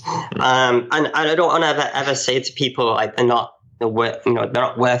decisions. And I don't want to ever say to people like they're not they're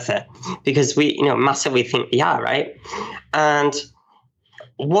not worth it, because we massively think they are, right? And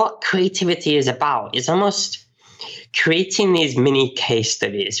what creativity is about is almost creating these mini case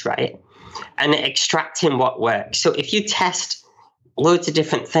studies, right? And extracting what works. So if you test loads of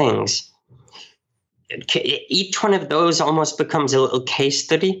different things, each one of those almost becomes a little case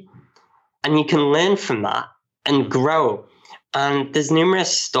study, and you can learn from that and grow. And there's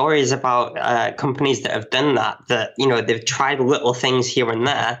numerous stories about companies that have done that, they've tried little things here and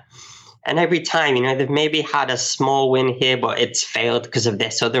there. And every time, they've maybe had a small win here, but it's failed because of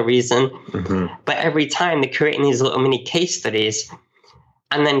this other reason. Mm-hmm. But every time they're creating these little mini case studies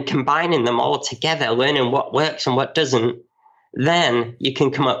and then combining them all together, learning what works and what doesn't, then you can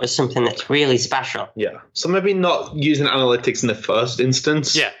come up with something that's really special. Yeah. So maybe not using analytics in the first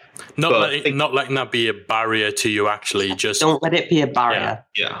instance. Yeah. Not letting that be a barrier to you actually just... Don't let it be a barrier.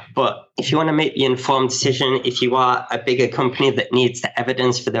 Yeah. But if you want to make the informed decision, if you are a bigger company that needs the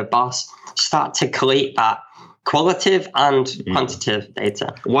evidence for their boss, start to collate that qualitative and quantitative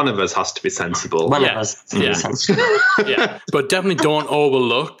data. One of us has to be sensible. One of us has to be sensible. Yeah. But definitely don't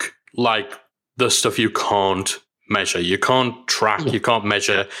overlook the stuff you can't measure. You can't track, you can't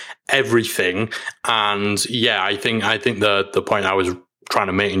measure everything. And I think the point I was trying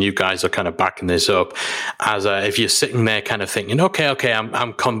to make, and you guys are kind of backing this up, as if you're sitting there kind of thinking, okay,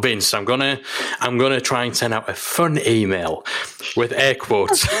 I'm convinced, I'm gonna try and send out a fun email with air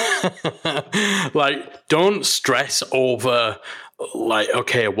quotes. Don't stress over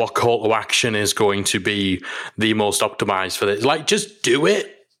okay, what call to action is going to be the most optimized for this. Just do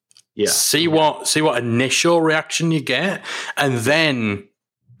it. Yeah. See what initial reaction you get, and then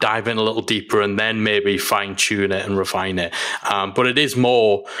dive in a little deeper, and then maybe fine tune it and refine it. But it is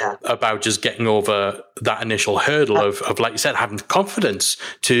more about just getting over that initial hurdle of like you said, having confidence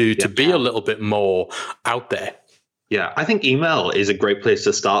to be a little bit more out there. Yeah, I think email is a great place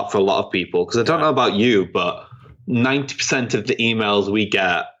to start for a lot of people, because I don't know about you, but 90% of the emails we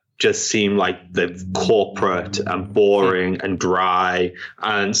get just seem like they're corporate and boring and dry.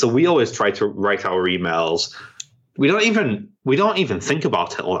 And so we always try to write our emails. We don't even think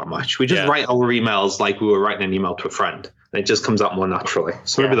about it all that much. We just write our emails like we were writing an email to a friend. And it just comes out more naturally.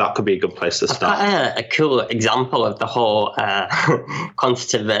 So maybe that could be a good place to start. I've got a cool example of the whole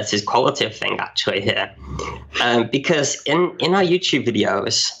quantitative versus qualitative thing actually here. Because in our YouTube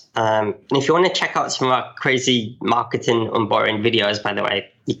videos, and if you want to check out some of our crazy marketing unboring videos, by the way,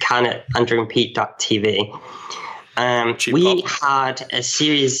 you can at andrewandpete.tv. We had a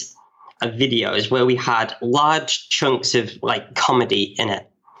series of videos where we had large chunks of comedy in it,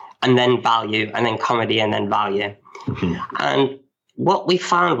 and then value, and then comedy, and then value. Mm-hmm. And what we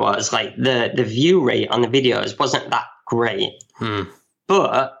found was the view rate on the videos wasn't that great.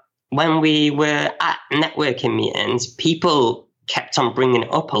 But when we were at networking meetings, people kept on bringing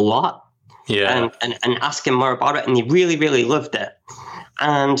it up a lot, and asking more about it, and they really, really loved it.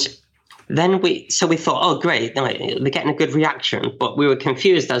 And then we thought, oh, great, they're getting a good reaction, but we were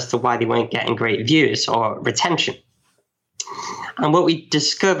confused as to why they weren't getting great views or retention. And what we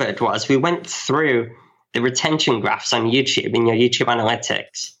discovered was we went through the retention graphs on YouTube in your YouTube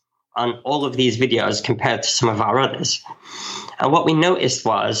analytics on all of these videos compared to some of our others. And what we noticed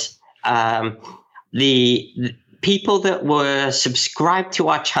was the people that were subscribed to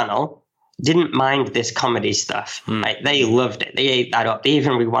our channel didn't mind this comedy stuff. They loved it. They ate that up. They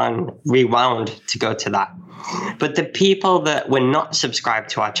even rewound to go to that. But the people that were not subscribed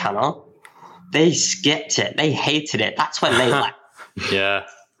to our channel, they skipped it. They hated it. That's when they left. Yeah.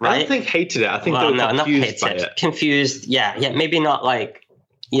 Right? I don't think hated it. I think they were confused by it. Confused. Yeah. Maybe not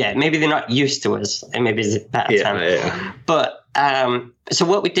maybe they're not used to us. And maybe it's a better term. Yeah. But so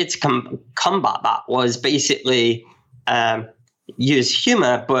what we did to combat that was basically use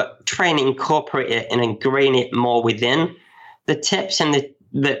humor, but try and incorporate it and ingrain it more within the tips and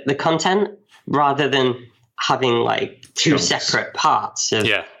the content, rather than having two separate parts of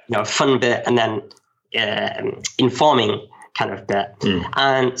fun bit and then informing kind of bit.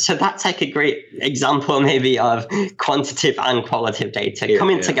 And so that's a great example maybe of quantitative and qualitative data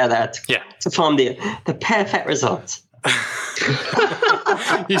coming together to form the perfect result.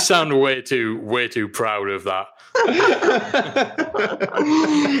 You sound way too proud of that.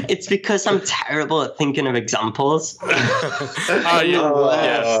 It's because I'm terrible at thinking of examples. You're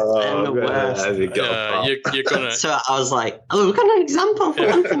gonna. So I was like, look at an example for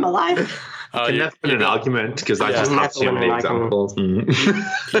once in my life. Can never win an argument because I just have too many examples.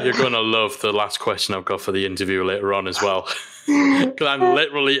 You're going to love the last question I've got for the interview later on as well. Because I'm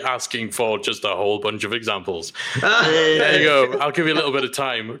literally asking for just a whole bunch of examples. There you go. I'll give you a little bit of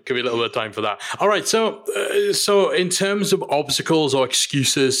time. For that. All right. So in terms of obstacles or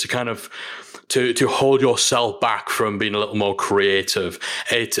excuses to kind of to hold yourself back from being a little more creative,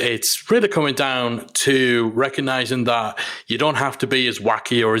 it's really coming down to recognizing that you don't have to be as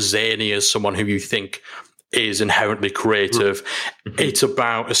wacky or as zany as someone who you think is inherently creative. Mm-hmm. It's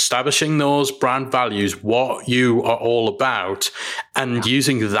about establishing those brand values, what you are all about, and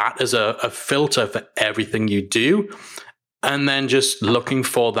using that as a filter for everything you do. And then just looking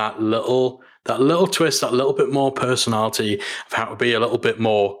for that little twist, that little bit more personality of how to be a little bit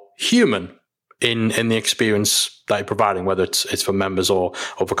more human in the experience that you're providing, whether it's for members or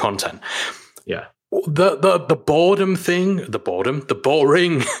for content. Yeah. The boredom thing, the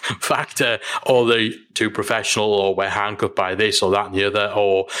boring factor, or the too professional, or we're handcuffed by this or that and the other,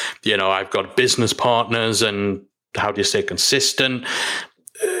 or, I've got business partners and how do you stay consistent?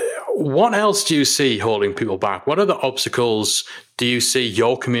 What else do you see holding people back? What other obstacles do you see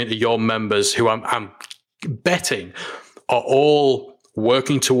your community, your members, who I'm betting are all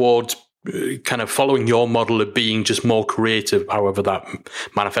working towards kind of following your model of being just more creative, however that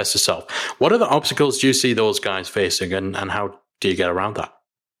manifests itself? What other obstacles do you see those guys facing, and how do you get around that?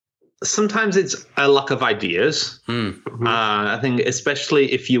 Sometimes it's a lack of ideas. Mm-hmm. I think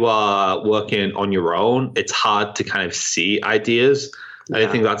especially if you are working on your own, it's hard to kind of see ideas. Yeah. I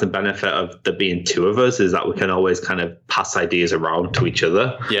think that's a benefit of there being two of us, is that we can always kind of pass ideas around to each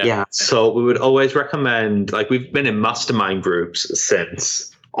other. Yeah. So we would always recommend, like, we've been in mastermind groups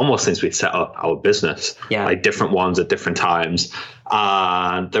since we set up our business, like different ones at different times.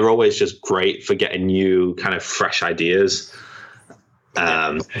 And they're always just great for getting new kind of fresh ideas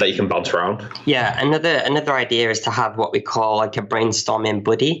that you can bounce around. Yeah. Another idea is to have what we call like a brainstorming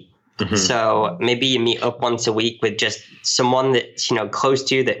buddy. Mm-hmm. So maybe you meet up once a week with just someone that's, close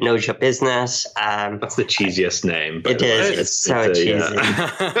to you that knows your business. That's the cheesiest name. It is. It's so cheesy.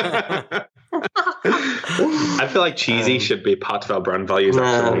 Yeah. I feel like cheesy should be part of our brand values.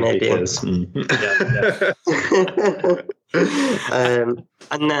 Maybe.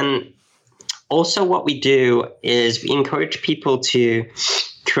 And then also what we do is we encourage people to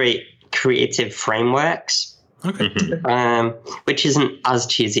create creative frameworks. Okay. Which isn't as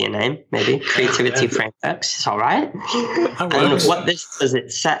cheesy a name, maybe. Creativity frameworks. It's all right. And what this does,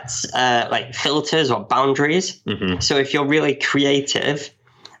 it sets like filters or boundaries. Mm-hmm. So if you're really creative,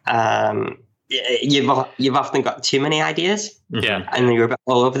 you've often got too many ideas, and you're a bit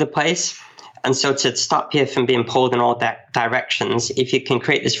all over the place. And so to stop you from being pulled in all directions, if you can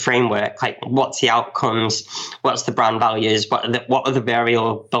create this framework, like what's the outcomes, what's the brand values, what are the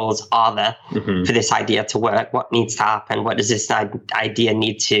variables are there for this idea to work, what needs to happen, what does this idea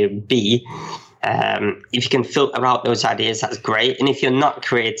need to be? If you can filter out those ideas, that's great. And if you're not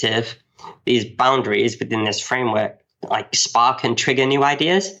creative, these boundaries within this framework like spark and trigger new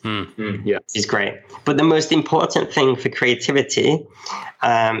ideas, is great. But the most important thing for creativity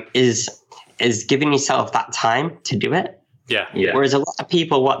is giving yourself that time to do it. Yeah. Whereas a lot of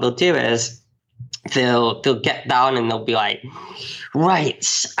people, what they'll do is they'll get down and they'll be like, right,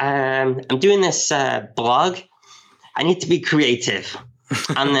 I'm doing this blog. I need to be creative.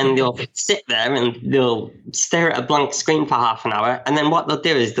 And then they'll sit there and they'll stare at a blank screen for half an hour. And then what they'll do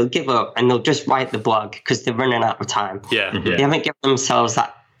is they'll give up and they'll just write the blog because they're running out of time. Yeah. They haven't given themselves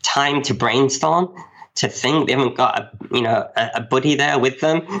that time to brainstorm, to think. They haven't got a buddy there with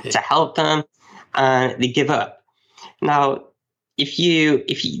them to help them. They give up. Now, if you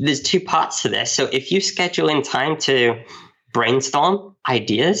there's two parts to this. So if you schedule in time to brainstorm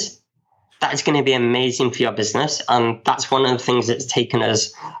ideas, that is going to be amazing for your business. And that's one of the things that's taken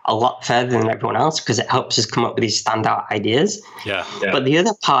us a lot further than everyone else, because it helps us come up with these standout ideas. Yeah. But the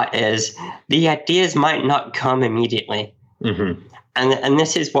other part is the ideas might not come immediately. Mm-hmm. And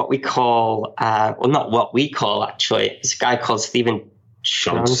this is what we call, not what we call, actually. It's a guy called Steven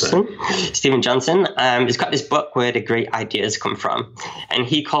Johnson. Steven Johnson. He's got this book where the great ideas come from. And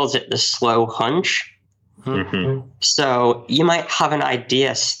he calls it the slow hunch. Mm-hmm. So you might have an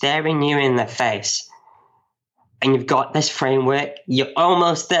idea staring you in the face. And you've got this framework. You're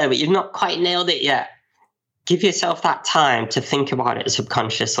almost there, but you've not quite nailed it yet. Give yourself that time to think about it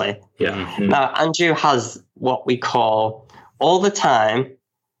subconsciously. Yeah. Mm-hmm. Now, Andrew has what we call all the time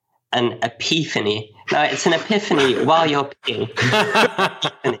an epiphany. Now, it's an epiphany while you're peeing.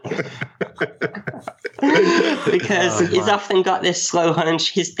 Because he's often got this slow hunch.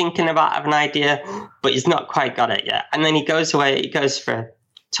 He's thinking about an idea, but he's not quite got it yet. And then he goes away. He goes for a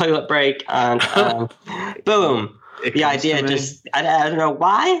toilet break and boom, the idea just, I don't know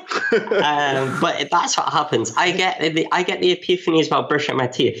why, but that's what happens. I get the epiphanies while brushing my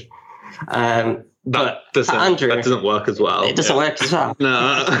teeth. That doesn't work as well. It doesn't work as well.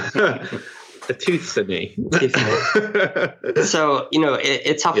 No. A tooth for me. So,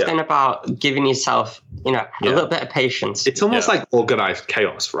 it's often about giving yourself, a little bit of patience. It's almost like organized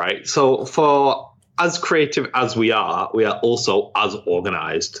chaos, right? So for as creative as we are also as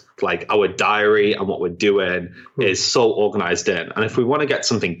organized. Like our diary and what we're doing is so organized in. And if we want to get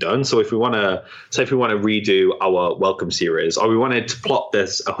something done, so if we want to redo our welcome series, or we wanted to plot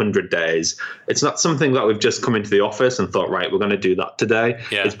this 100 days, it's not something that we've just come into the office and thought, right, we're going to do that today.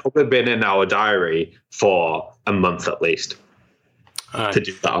 Yeah. It's probably been in our diary for a month at least. To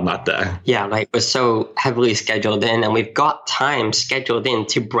do that on that day. Yeah, like we're so heavily scheduled in, and we've got time scheduled in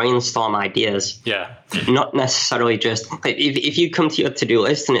to brainstorm ideas. Yeah. Not necessarily just, like, if you come to your to-do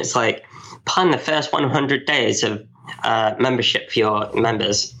list and it's like, plan the first 100 days of membership for your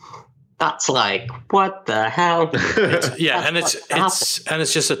members. That's like, what the hell? And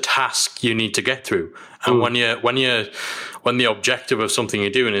it's just a task you need to get through. And when the objective of something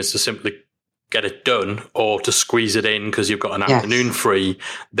you're doing is to simply get it done or to squeeze it in because you've got an afternoon free,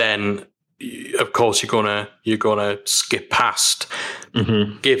 then of course you're gonna skip past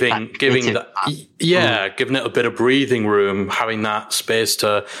giving it a bit of breathing room, having that space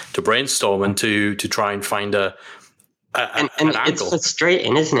to brainstorm and to try and find an it's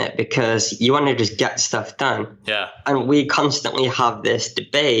frustrating, isn't it? Because you want to just get stuff done. Yeah. And we constantly have this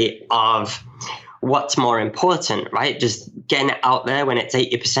debate of what's more important, right? Just getting it out there when it's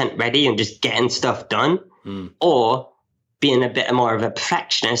 80% ready and just getting stuff done, or being a bit more of a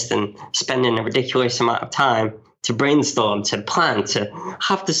perfectionist and spending a ridiculous amount of time to brainstorm, to plan, to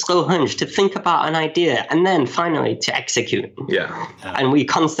have the slow hunch, to think about an idea, and then finally to execute. Yeah. And we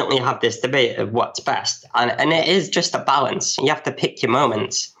constantly have this debate of what's best. And it is just a balance. You have to pick your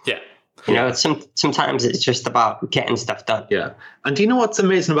moments. Yeah. Sometimes it's just about getting stuff done. Yeah. And do you know what's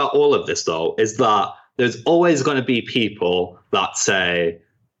amazing about all of this, though, is that there's always going to be people that say,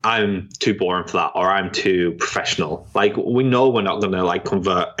 I'm too boring for that, or I'm too professional. Like, we know we're not going to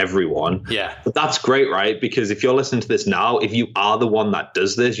convert everyone. Yeah. But that's great, right? Because if you're listening to this now, if you are the one that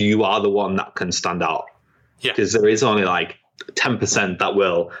does this, you are the one that can stand out. Yeah. Because there is only 10% that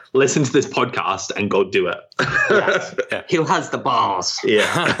will listen to this podcast and go do it. Yes. Yeah. Who has the balls?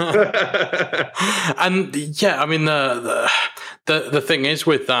 Yeah. And I mean, the thing is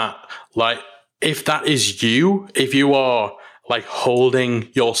with that, if that is you, if you are holding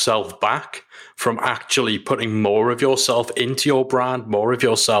yourself back from actually putting more of yourself into your brand, more of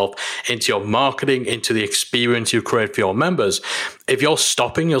yourself into your marketing, into the experience you create for your members, if you're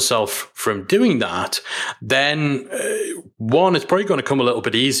stopping yourself from doing that, then one, it's probably going to come a little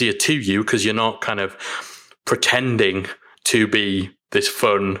bit easier to you because you're not kind of pretending to be this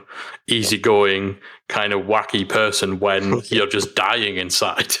fun, easygoing, kind of wacky person when you're just dying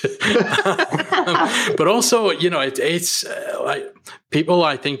inside. But also, it's people,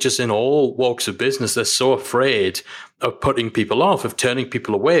 I think, just in all walks of business, they're so afraid of putting people off, of turning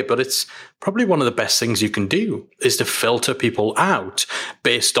people away. But it's probably one of the best things you can do is to filter people out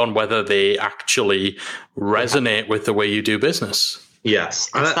based on whether they actually resonate with the way you do business. Yes.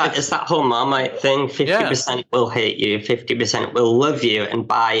 It's that whole Marmite thing. 50% will hate you, 50% will love you and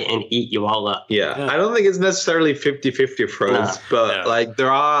buy and eat you all up. Yeah. I don't think it's necessarily 50-50 for us, but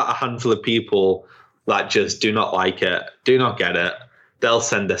there are a handful of people that just do not like it, do not get it. They'll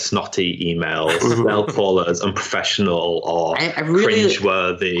send us snotty emails. They'll call us unprofessional or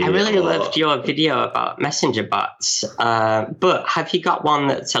cringeworthy. I really loved your video about messenger bots, but have you got one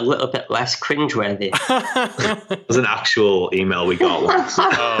that's a little bit less cringeworthy? It was an actual email we got once.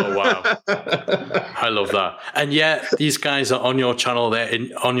 Oh, wow. I love that. And yet, these guys are on your channel, they're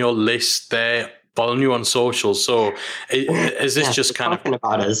on your list, they're following you on social. So is this just kind of...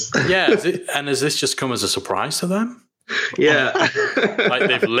 about us. Yeah, and has this just come as a surprise to them? Yeah.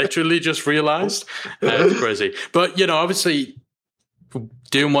 They've literally just realized. It's crazy. But, obviously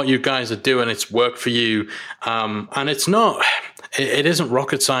doing what you guys are doing, it's worked for you. And it isn't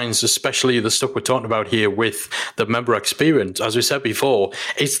rocket science, especially the stuff we're talking about here with the member experience. As we said before,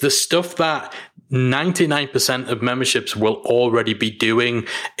 it's the stuff that 99% of memberships will already be doing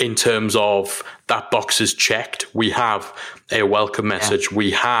in terms of that box is checked. We have a welcome message. Yeah.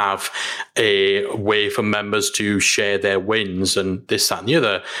 We have a way for members to share their wins and this, that, and the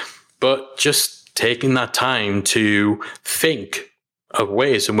other. But just taking that time to think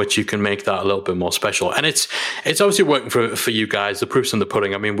ways in which you can make that a little bit more special. And it's obviously working for you guys. The proof's in the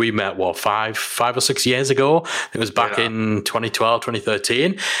pudding. I mean, we met, 5 or 6 years ago? It was back in 2012,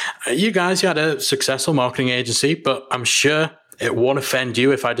 2013. You guys, you had a successful marketing agency, but I'm sure it won't offend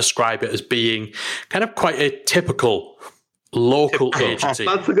you if I describe it as being kind of quite a typical local agency.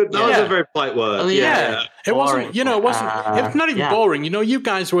 That's a good. That was a very polite word. Yeah. It wasn't. It was not even boring. You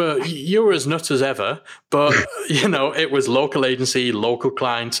guys were as nuts as ever, but it was local agency, local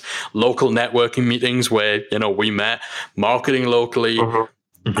clients, local networking meetings where we met, marketing locally.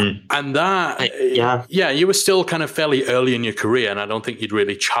 And that, you were still kind of fairly early in your career, and I don't think you'd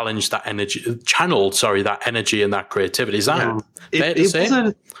really challenged that that energy and that creativity. Is that fair to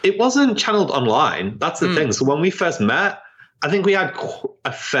say? It wasn't channeled online. That's the thing. So when we first met, I think we had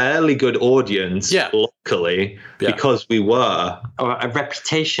a fairly good audience locally because we were a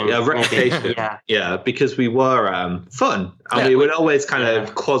reputation. Yeah, a reputation. Because we were fun, and we would always kind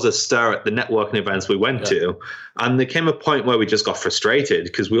of cause a stir at the networking events we went to. And there came a point where we just got frustrated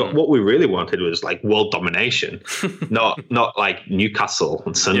because what we really wanted was like world domination, not like Newcastle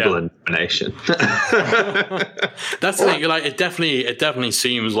and Sunderland domination. That's the thing. Like it definitely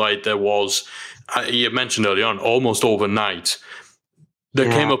seems like there was. You mentioned early on, almost overnight, there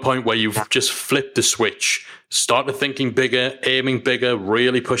came a point where you've just flipped the switch, started thinking bigger, aiming bigger,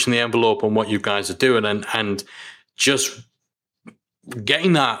 really pushing the envelope on what you guys are doing, and just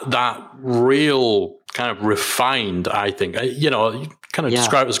getting that real kind of refined, I think. You kind of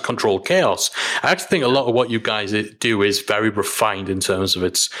describe it as controlled chaos. I actually think a lot of what you guys do is very refined in terms of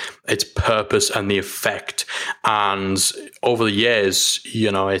its purpose and the effect. And over the years,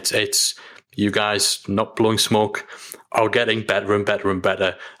 it's you guys not blowing smoke are getting better and better and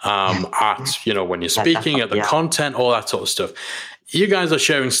better at, when you're speaking, at the content, all that sort of stuff. You guys are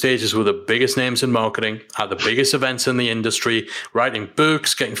sharing stages with the biggest names in marketing, at the biggest events in the industry, writing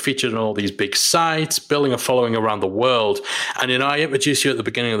books, getting featured on all these big sites, building a following around the world. And, I introduced you at the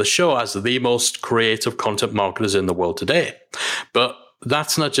beginning of the show as the most creative content marketers in the world today. But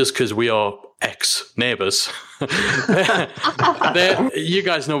that's not just because we are ex-neighbors. You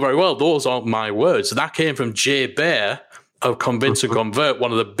guys know very well, those aren't my words. That came from Jay Baer of Convince and Convert,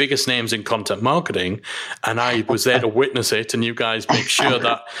 one of the biggest names in content marketing. And I was there to witness it. And you guys make sure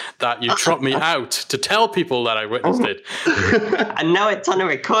that you trot me out to tell people that I witnessed it. And now it's on a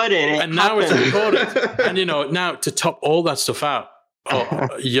recording. Now it's recorded. And, now to top all that stuff out,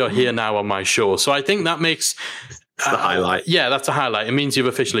 you're here now on my show. So I think that makes... the highlight. Yeah, that's a highlight. It means you've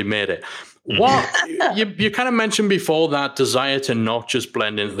officially made it. What you kind of mentioned before, that desire to not just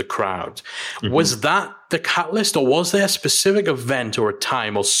blend into the crowd. Was that the catalyst, or was there a specific event or a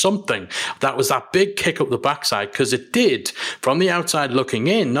time or something that was that big kick up the backside? Because it did, from the outside looking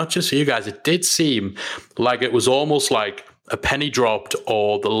in, not just for you guys, it did seem like it was almost like a penny dropped,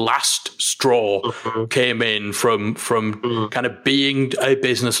 or the last straw came in from kind of being a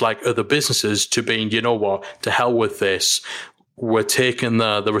business like other businesses to being, to hell with this. We're taking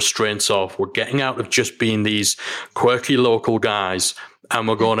the restraints off. We're getting out of just being these quirky local guys, and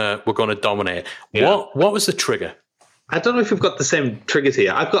we're gonna dominate. Yeah. What was the trigger? I don't know if we've got the same triggers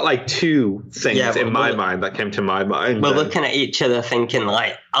here. I've got like two things in my mind that came to my mind. We're looking at each other thinking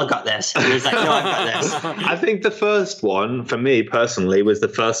like, I've got this. And he's like, no, I've got this. I think the first one for me personally was the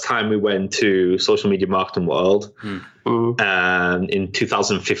first time we went to Social Media Marketing World in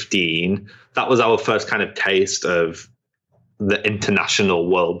 2015. That was our first kind of taste of the international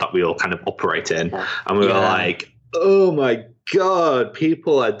world that we all kind of operate in. And we were like, oh my God,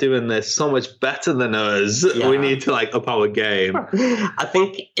 people are doing this so much better than us. Yeah. We need to up our game. I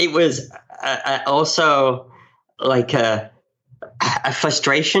think it was also like a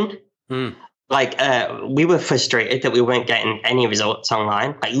frustration. Like we were frustrated that we weren't getting any results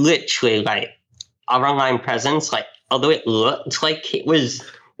online. Like literally, our online presence, although it looked like it was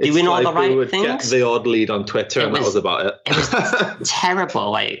doing all the right things, get the odd lead on Twitter, and that was about it. It was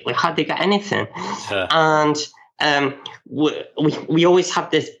terrible. Like how'd they get anything? Yeah. And we always have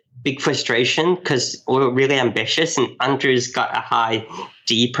this big frustration because we're really ambitious, and Andrew's got a high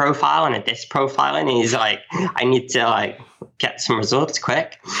D profile and a DIS profile, and he's like, I need to get some results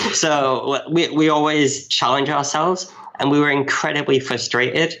quick. So we always challenge ourselves, and we were incredibly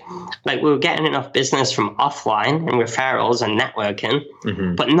frustrated. We were getting enough business from offline and referrals and networking,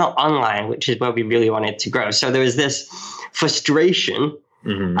 but not online, which is where we really wanted to grow. So there was this frustration.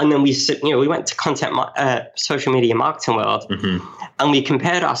 And then we went to Social Media Marketing World, and we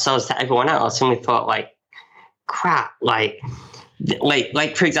compared ourselves to everyone else, and we thought crap,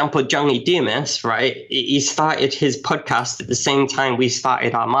 like for example, Johnny Dumas, right? He started his podcast at the same time we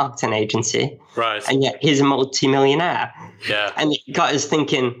started our marketing agency. Right. And yet he's a multi-millionaire. Yeah. And it got us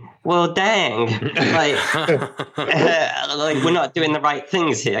thinking, well, dang, like we're not doing the right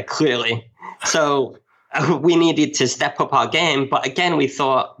things here, clearly. So we needed to step up our game. But again, we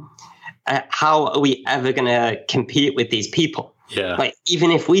thought, how are we ever going to compete with these people? Yeah. Like,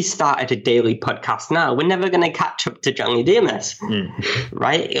 even if we started a daily podcast now, we're never going to catch up to Johnny Dumas,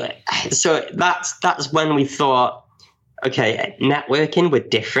 right? So that's when we thought, okay, networking, we're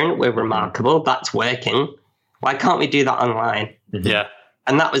different, we're remarkable, that's working. Why can't we do that online? Yeah.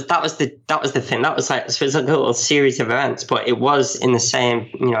 And that was the thing. That was like, so it was like a little series of events, but it was in the same,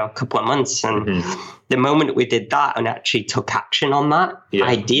 couple of months. And the moment we did that and actually took action on that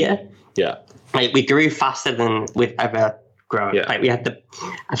idea, like we grew faster than we've ever grown. Yeah. Like we had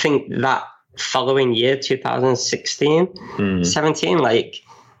I think that following year, 2016, 17, like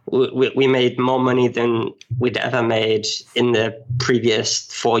we made more money than we'd ever made in the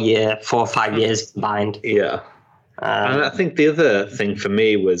previous 4 or 5 years combined. Yeah. And I think the other thing for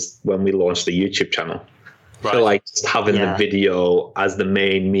me was when we launched the YouTube channel. Right. So like just having the video as the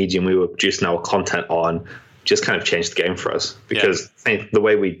main medium we were producing our content on just kind of changed the game for us, because I think the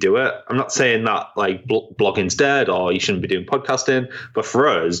way we do it, I'm not saying that like blogging's dead or you shouldn't be doing podcasting, but for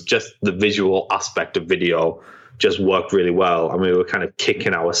us, just the visual aspect of video just worked really well, and we were kind of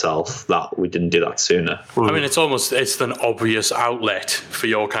kicking ourselves that we didn't do that sooner. I mean, it's an obvious outlet for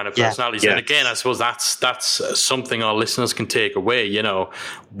your kind of personalities. And again, I suppose that's something our listeners can take away.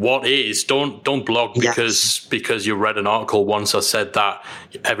 What is, don't blog because you read an article once that said that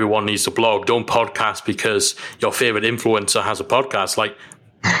everyone needs to blog. Don't podcast because your favorite influencer has a podcast. Like,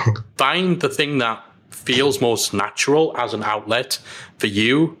 find the thing that feels most natural as an outlet for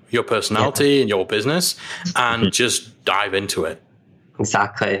you, your personality, and your business, and just dive into it.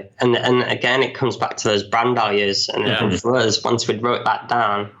 Exactly. And again, it comes back to those brand values. And for us, once we wrote that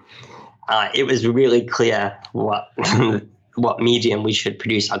down, it was really clear what medium we should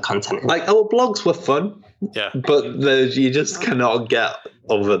produce our content in. Like, our blogs were fun, but you just cannot get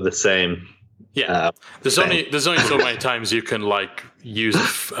over the same. There's only so many times you can like use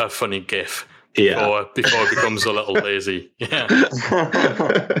a funny GIF. Before it becomes a little lazy.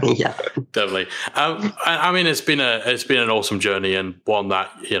 Definitely. I mean, it's been an awesome journey, and one that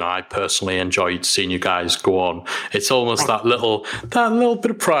I personally enjoyed seeing you guys go on. It's almost that little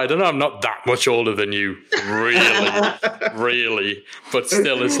bit of pride. I know I'm not that much older than you, really, but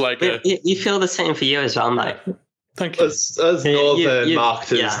still, it's like you feel the same for you as well, mate. Thank you. As northern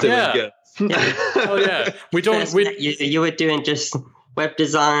marketers doing good. Oh yeah, we don't. You were doing just web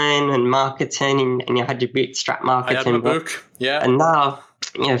design and marketing, and you had your bootstrap marketing. I had my book, and now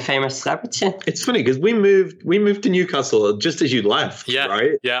famous celebrity. It's funny because we moved to Newcastle just as you left,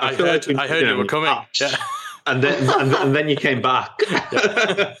 right? Yeah, I heard you were coming. Yeah. And then you came back.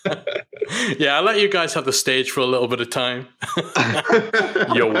 Yeah, I'll let you guys have the stage for a little bit of time.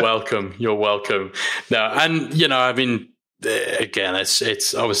 You're welcome. No, and I mean, again,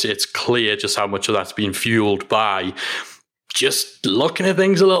 it's obviously it's clear just how much of that's been fueled by just looking at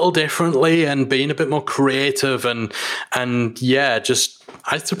things a little differently and being a bit more creative and just,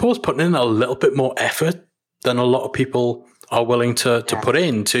 I suppose, putting in a little bit more effort than a lot of people are willing to put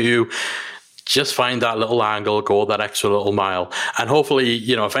in to just find that little angle, go that extra little mile. And hopefully,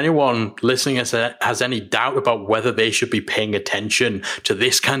 if anyone listening has any doubt about whether they should be paying attention to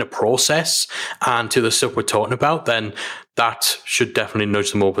this kind of process and to the stuff we're talking about, then that should definitely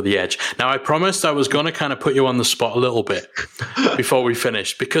nudge them over the edge. Now, I promised I was going to kind of put you on the spot a little bit before we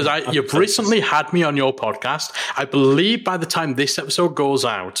finish, because you've recently had me on your podcast. I believe by the time this episode goes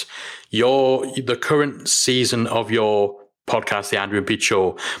out, the current season of your podcast, The Andrew and Pete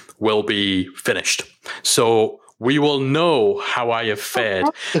Show, will be finished. So we will know how I have fared.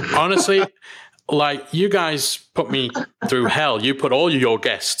 Honestly, like, you guys put me through hell. You put all your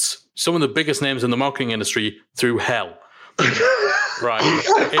guests, some of the biggest names in the marketing industry, through hell. Right.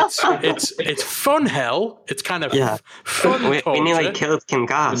 It's fun hell. It's kind of fun. We nearly killed Kim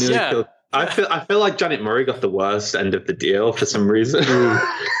Gass. I feel like Janet Murray got the worst end of the deal for some reason.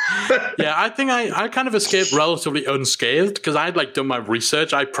 Yeah, I think I kind of escaped relatively unscathed because I'd like done my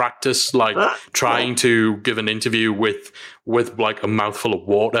research. I practiced like trying to give an interview with like a mouthful of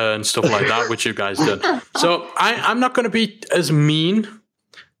water and stuff like that, which you guys did. So I'm not going to be as mean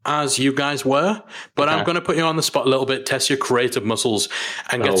as you guys were, but I'm going to put you on the spot a little bit, test your creative muscles,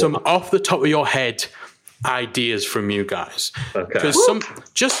 and get some off the top of your head ideas from you guys. Okay. Because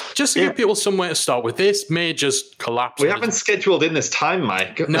just to give people somewhere to start with, this may just collapse. We haven't scheduled in this time,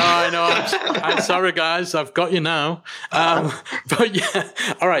 Mike. No, I know. I'm sorry, guys. I've got you now. But yeah,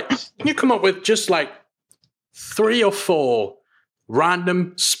 all right. Can you come up with just like 3 or 4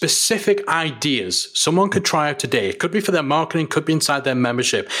 random specific ideas someone could try out today? It could be for their marketing, could be inside their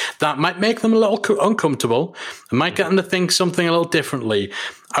membership, that might make them a little uncomfortable and might get them to think something a little differently.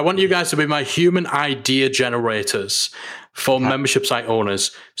 I want you guys to be my human idea generators for membership site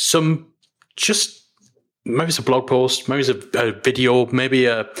owners. Maybe it's a blog post, maybe it's a video, maybe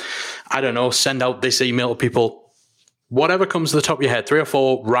send out this email to people. Whatever comes to the top of your head, 3 or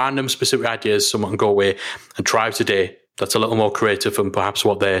 4 random specific ideas someone can go away and try today. That's a little more creative than perhaps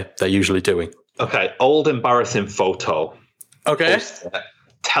what they're usually doing. Okay, old embarrassing photo. Okay.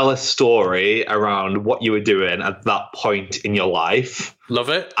 Tell a story around what you were doing at that point in your life. Love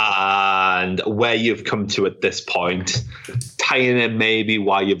it. And where you've come to at this point. Tying in maybe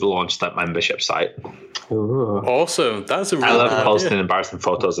why you've launched that membership site. Ooh. Awesome. That's a really I love good posting idea. embarrassing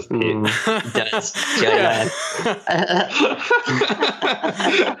photos of Pete. Love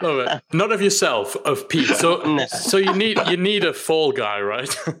it. Not of yourself, of Pete. So you need a fall guy,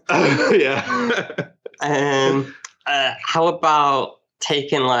 right? Yeah. How about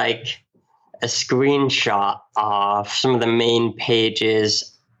taking like a screenshot of some of the main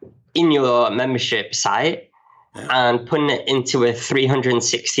pages in your membership site and putting it into a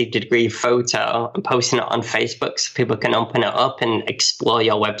 360-degree photo and posting it on Facebook so people can open it up and explore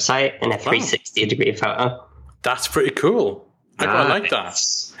your website in a 360-degree photo. That's pretty cool. I quite like that.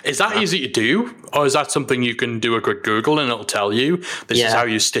 Is that easy to do? Or is that something you can do a quick Google and it'll tell you this is how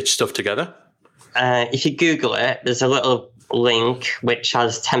you stitch stuff together? If you Google it, there's a little link which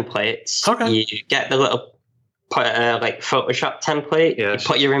has templates. Okay. You get the little like Photoshop template, you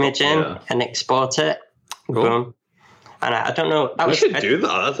put your image in and export it. Cool. Boom. And I don't know. We should do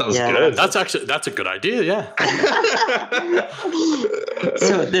that. That sounds good. That's a good idea. Yeah.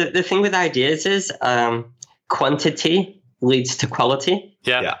 So the thing with ideas is quantity leads to quality.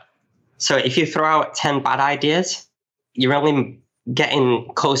 Yeah. So if you throw out 10 bad ideas, you're only getting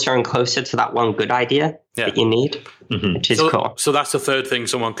closer and closer to that one good idea that you need, which is cool. So that's the third thing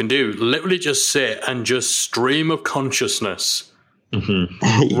someone can do. Literally just sit and just stream of consciousness.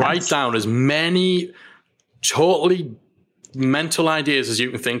 Yes. Write down as many totally mental ideas as you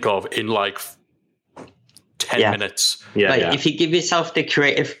can think of in like 10 minutes. If you give yourself the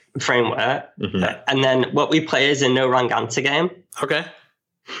creative framework, and then what we play is a no wrong answer game. Okay.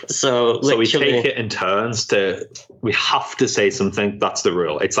 So we take it in turns we have to say something. That's the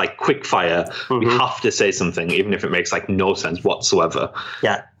rule. It's like quick fire. We have to say something, even if it makes like no sense whatsoever.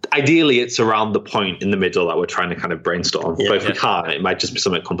 Yeah. Ideally, it's around the point in the middle that we're trying to kind of brainstorm. Yeah. But if we can't, it might just be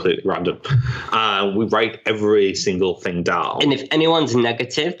something completely random. We write every single thing down. And if anyone's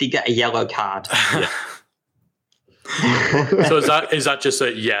negative, they get a yellow card. So is that just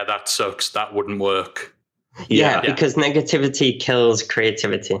that sucks, that wouldn't work? Yeah, because negativity kills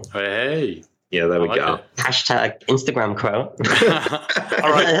creativity. Hey. Yeah, there we go. It. Hashtag Instagram quote.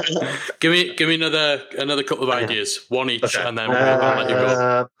 All right. Give me another couple of ideas. One each, and then I'll let you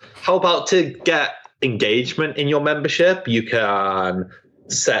go. How about to get engagement in your membership, you can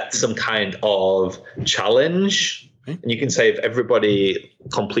set some kind of challenge. And you can say if everybody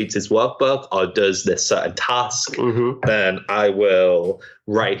completes his workbook or does this certain task, then I will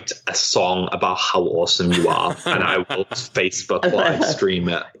write a song about how awesome you are, and I will Facebook live stream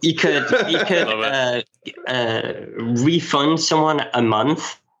it. You could refund someone a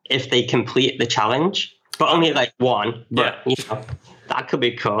month if they complete the challenge, but only like one. But that could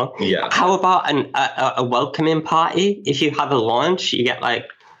be cool. Yeah. How about a welcoming party? If you have a launch, you get like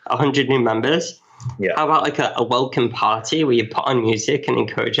 100 new members. Yeah. How about like a welcome party where you put on music and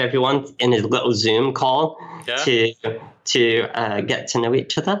encourage everyone in a little Zoom call to get to know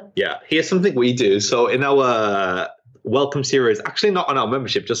each other? Yeah. Here's something we do. So in our welcome series, actually not on our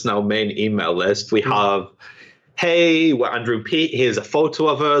membership, just on our main email list, we have, hey, we're Andrew and Pete. Here's a photo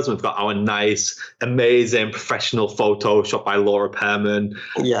of us. We've got our nice, amazing professional photo shot by Laura Pearman.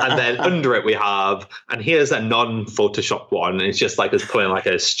 Yeah. And then under it we have, and here's a non-Photoshop one. And it's just like us putting like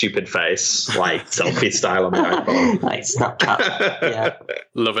a stupid face, like selfie style on the iPhone. Like Snapchat. Yeah.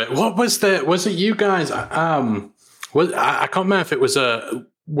 Love it. What was it you guys? I can't remember if it was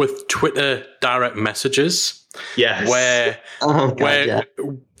with Twitter direct messages. Yes.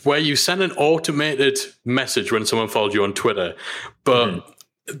 Where you send an automated message when someone follows you on Twitter, but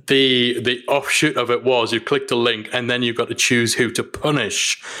the offshoot of it was you clicked a link and then you got to choose who to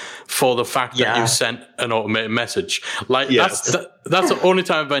punish for the fact that you sent an automated message. Like that's the only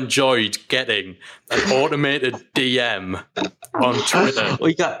time I've enjoyed getting an automated DM on Twitter.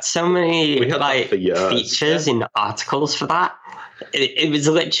 We got so many features in articles for that. It was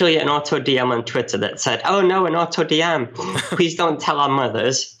literally an auto DM on Twitter that said, "Oh no, an auto DM! Please don't tell our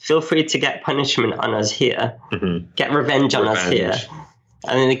mothers. Feel free to get punishment on us here. Get revenge on us here."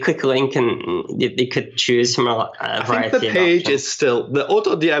 And then they click a link and they could choose from a variety. I think the page is still, the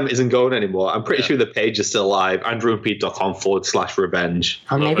auto DM isn't going anymore. I'm pretty sure the page is still live. andrewandpete.com/revenge.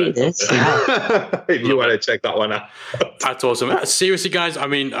 Oh, maybe it is. Yeah. If you want to check that one out. That's awesome. Seriously, guys, I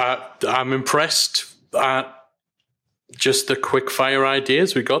mean, I'm impressed at just the quick fire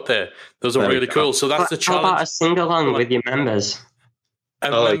ideas we got there. Those are really cool. So that's the challenge. How about a sing-along with your members?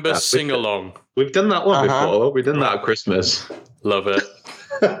 A members sing-along. We've done that one before. We've done that at Christmas. Love it.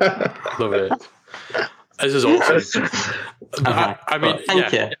 Love it. This is awesome. I mean,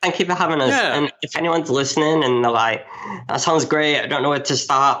 thank you. Thank you for having us. Yeah. And if anyone's listening and they're like, that sounds great, I don't know where to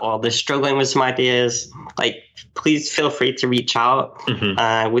start, or they're struggling with some ideas, like, please feel free to reach out.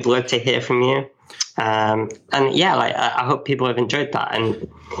 We'd love to hear from you. And yeah, like, I hope people have enjoyed that. And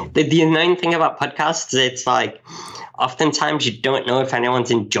the annoying thing about podcasts is it's like, oftentimes you don't know if anyone's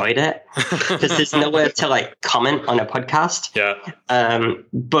enjoyed it because there's nowhere to like comment on a podcast. Yeah.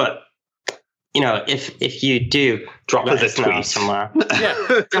 But you know, if you do, drop us a tweet somewhere.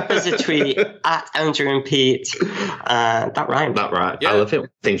 Drop us a tweet at Andrew and Pete. That rhymed. That right. Yeah. I love it.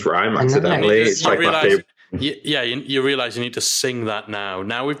 Things rhyme accidentally. It's like my favorite. You realize you need to sing that now.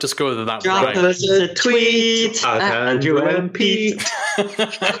 Now we've discovered that. Drop us a tweet at Andrew and Pete.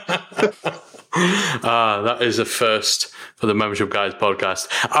 That is a first for the Membership Guys podcast.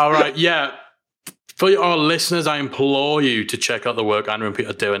 All right, For our listeners, I implore you to check out the work Andrew and Pete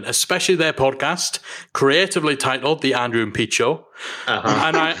are doing, especially their podcast, creatively titled The Andrew and Pete Show.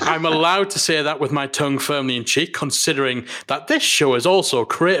 And I'm allowed to say that with my tongue firmly in cheek, considering that this show is also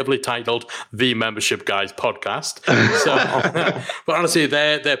creatively titled The Membership Guys Podcast. So, but honestly,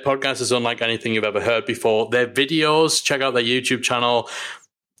 their podcast is unlike anything you've ever heard before. Their videos, check out their YouTube channel.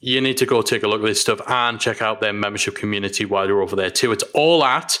 You need to go take a look at this stuff and check out their membership community while you're over there too. It's all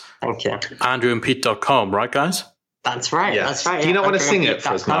at andrewandpete.com, right, guys? That's right. Yes. That's right. Do you not want to sing it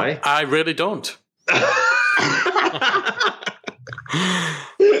for us, Mike? I really don't. I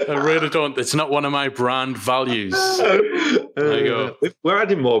really don't. It's not one of my brand values. There you go. We're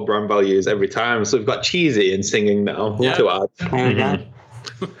adding more brand values every time. So we've got cheesy and singing now to add.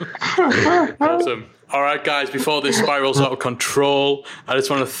 Awesome. All right, guys, before this spirals out of control, I just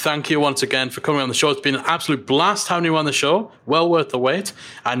want to thank you once again for coming on the show. It's been an absolute blast having you on the show. Well worth the wait.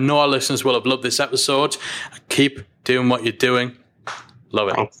 I know our listeners will have loved this episode. Keep doing what you're doing. Love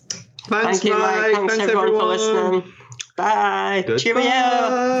it. Thanks, Thank you, Mike. Thanks everyone for listening. Bye. Goodbye.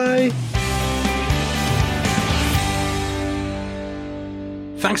 Cheerio.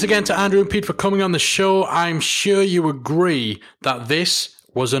 Thanks again to Andrew and Pete for coming on the show. I'm sure you agree that this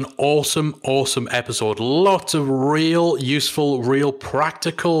was an awesome episode. Lots of real useful, real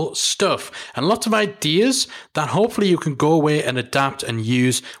practical stuff and lots of ideas that hopefully you can go away and adapt and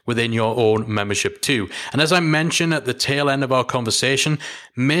use within your own membership too. And as I mentioned at the tail end of our conversation,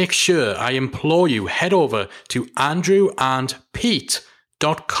 make sure, I implore you, head over to andrewandpete.com.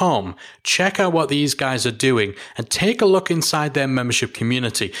 Check out what these guys are doing and take a look inside their membership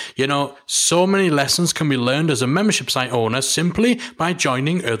community. You know, so many lessons can be learned as a membership site owner simply by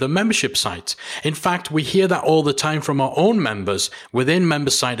joining other membership sites. In fact, we hear that all the time from our own members within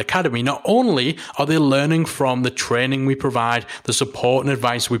Member Site Academy. Not only are they learning from the training we provide, the support and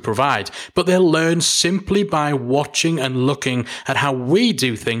advice we provide, but they'll learn simply by watching and looking at how we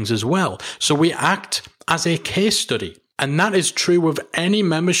do things as well. So we act as a case study. And that is true of any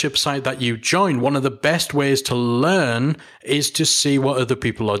membership site that you join. One of the best ways to learn is to see what other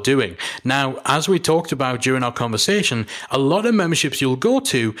people are doing. Now, as we talked about during our conversation, a lot of memberships you'll go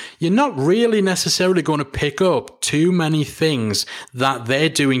to, you're not really necessarily going to pick up too many things that they're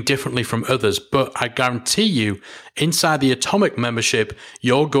doing differently from others. But I guarantee you, inside the Atomic membership,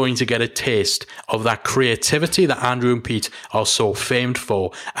 you're going to get a taste of that creativity that Andrew and Pete are so famed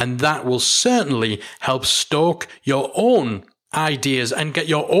for. And that will certainly help stoke your own ideas and get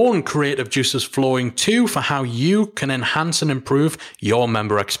your own creative juices flowing too for how you can enhance and improve your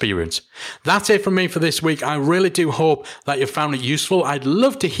member experience. That's it from me for this week. I really do hope that you found it useful. I'd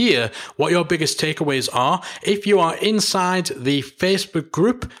love to hear what your biggest takeaways are. If you are inside the Facebook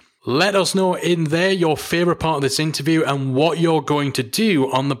group, Let us know in there your favorite part of this interview and what you're going to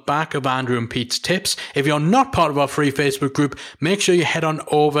do on the back of Andrew and Pete's tips. If you're not part of our free Facebook group, make sure you head on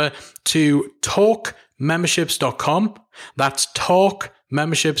over to talkmemberships.com. That's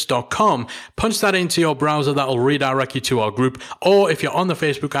talkmemberships.com. Punch that into your browser. That'll redirect you to our group. Or if you're on the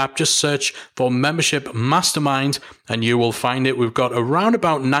Facebook app, just search for Membership Mastermind and you will find it. We've got around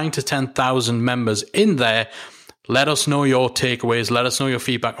about 9,000 to 10,000 members in there. Let us know your takeaways. Let us know your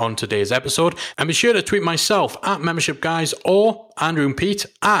feedback on today's episode. And be sure to tweet myself at Membership Guys or Andrew and Pete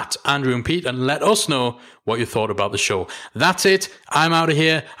at Andrew and Pete and let us know what you thought about the show. That's it. I'm out of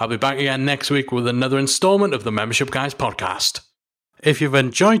here. I'll be back again next week with another installment of the Membership Guys podcast. If you've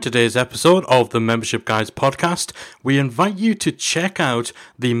enjoyed today's episode of the Membership Guys podcast, we invite you to check out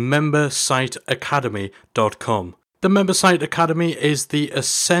the membersiteacademy.com. The Membersite Academy is the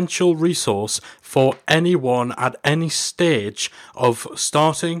essential resource for anyone at any stage of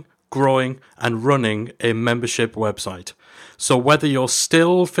starting, growing, and running a membership website. So whether you're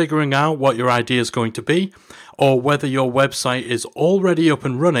still figuring out what your idea is going to be, or whether your website is already up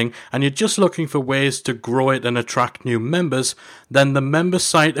and running and you're just looking for ways to grow it and attract new members, then the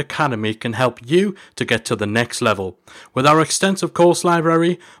Membersite Academy can help you to get to the next level. With our extensive course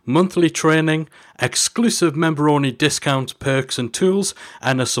library, monthly training, exclusive member-only discounts, perks and tools,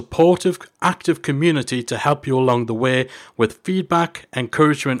 and a supportive, active community to help you along the way with feedback,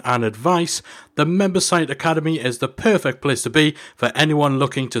 encouragement and advice, the Membersite Academy is the perfect place to be for anyone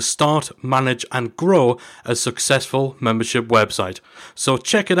looking to start, manage and grow a successful membership website. So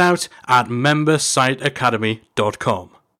check it out at membersiteacademy.com.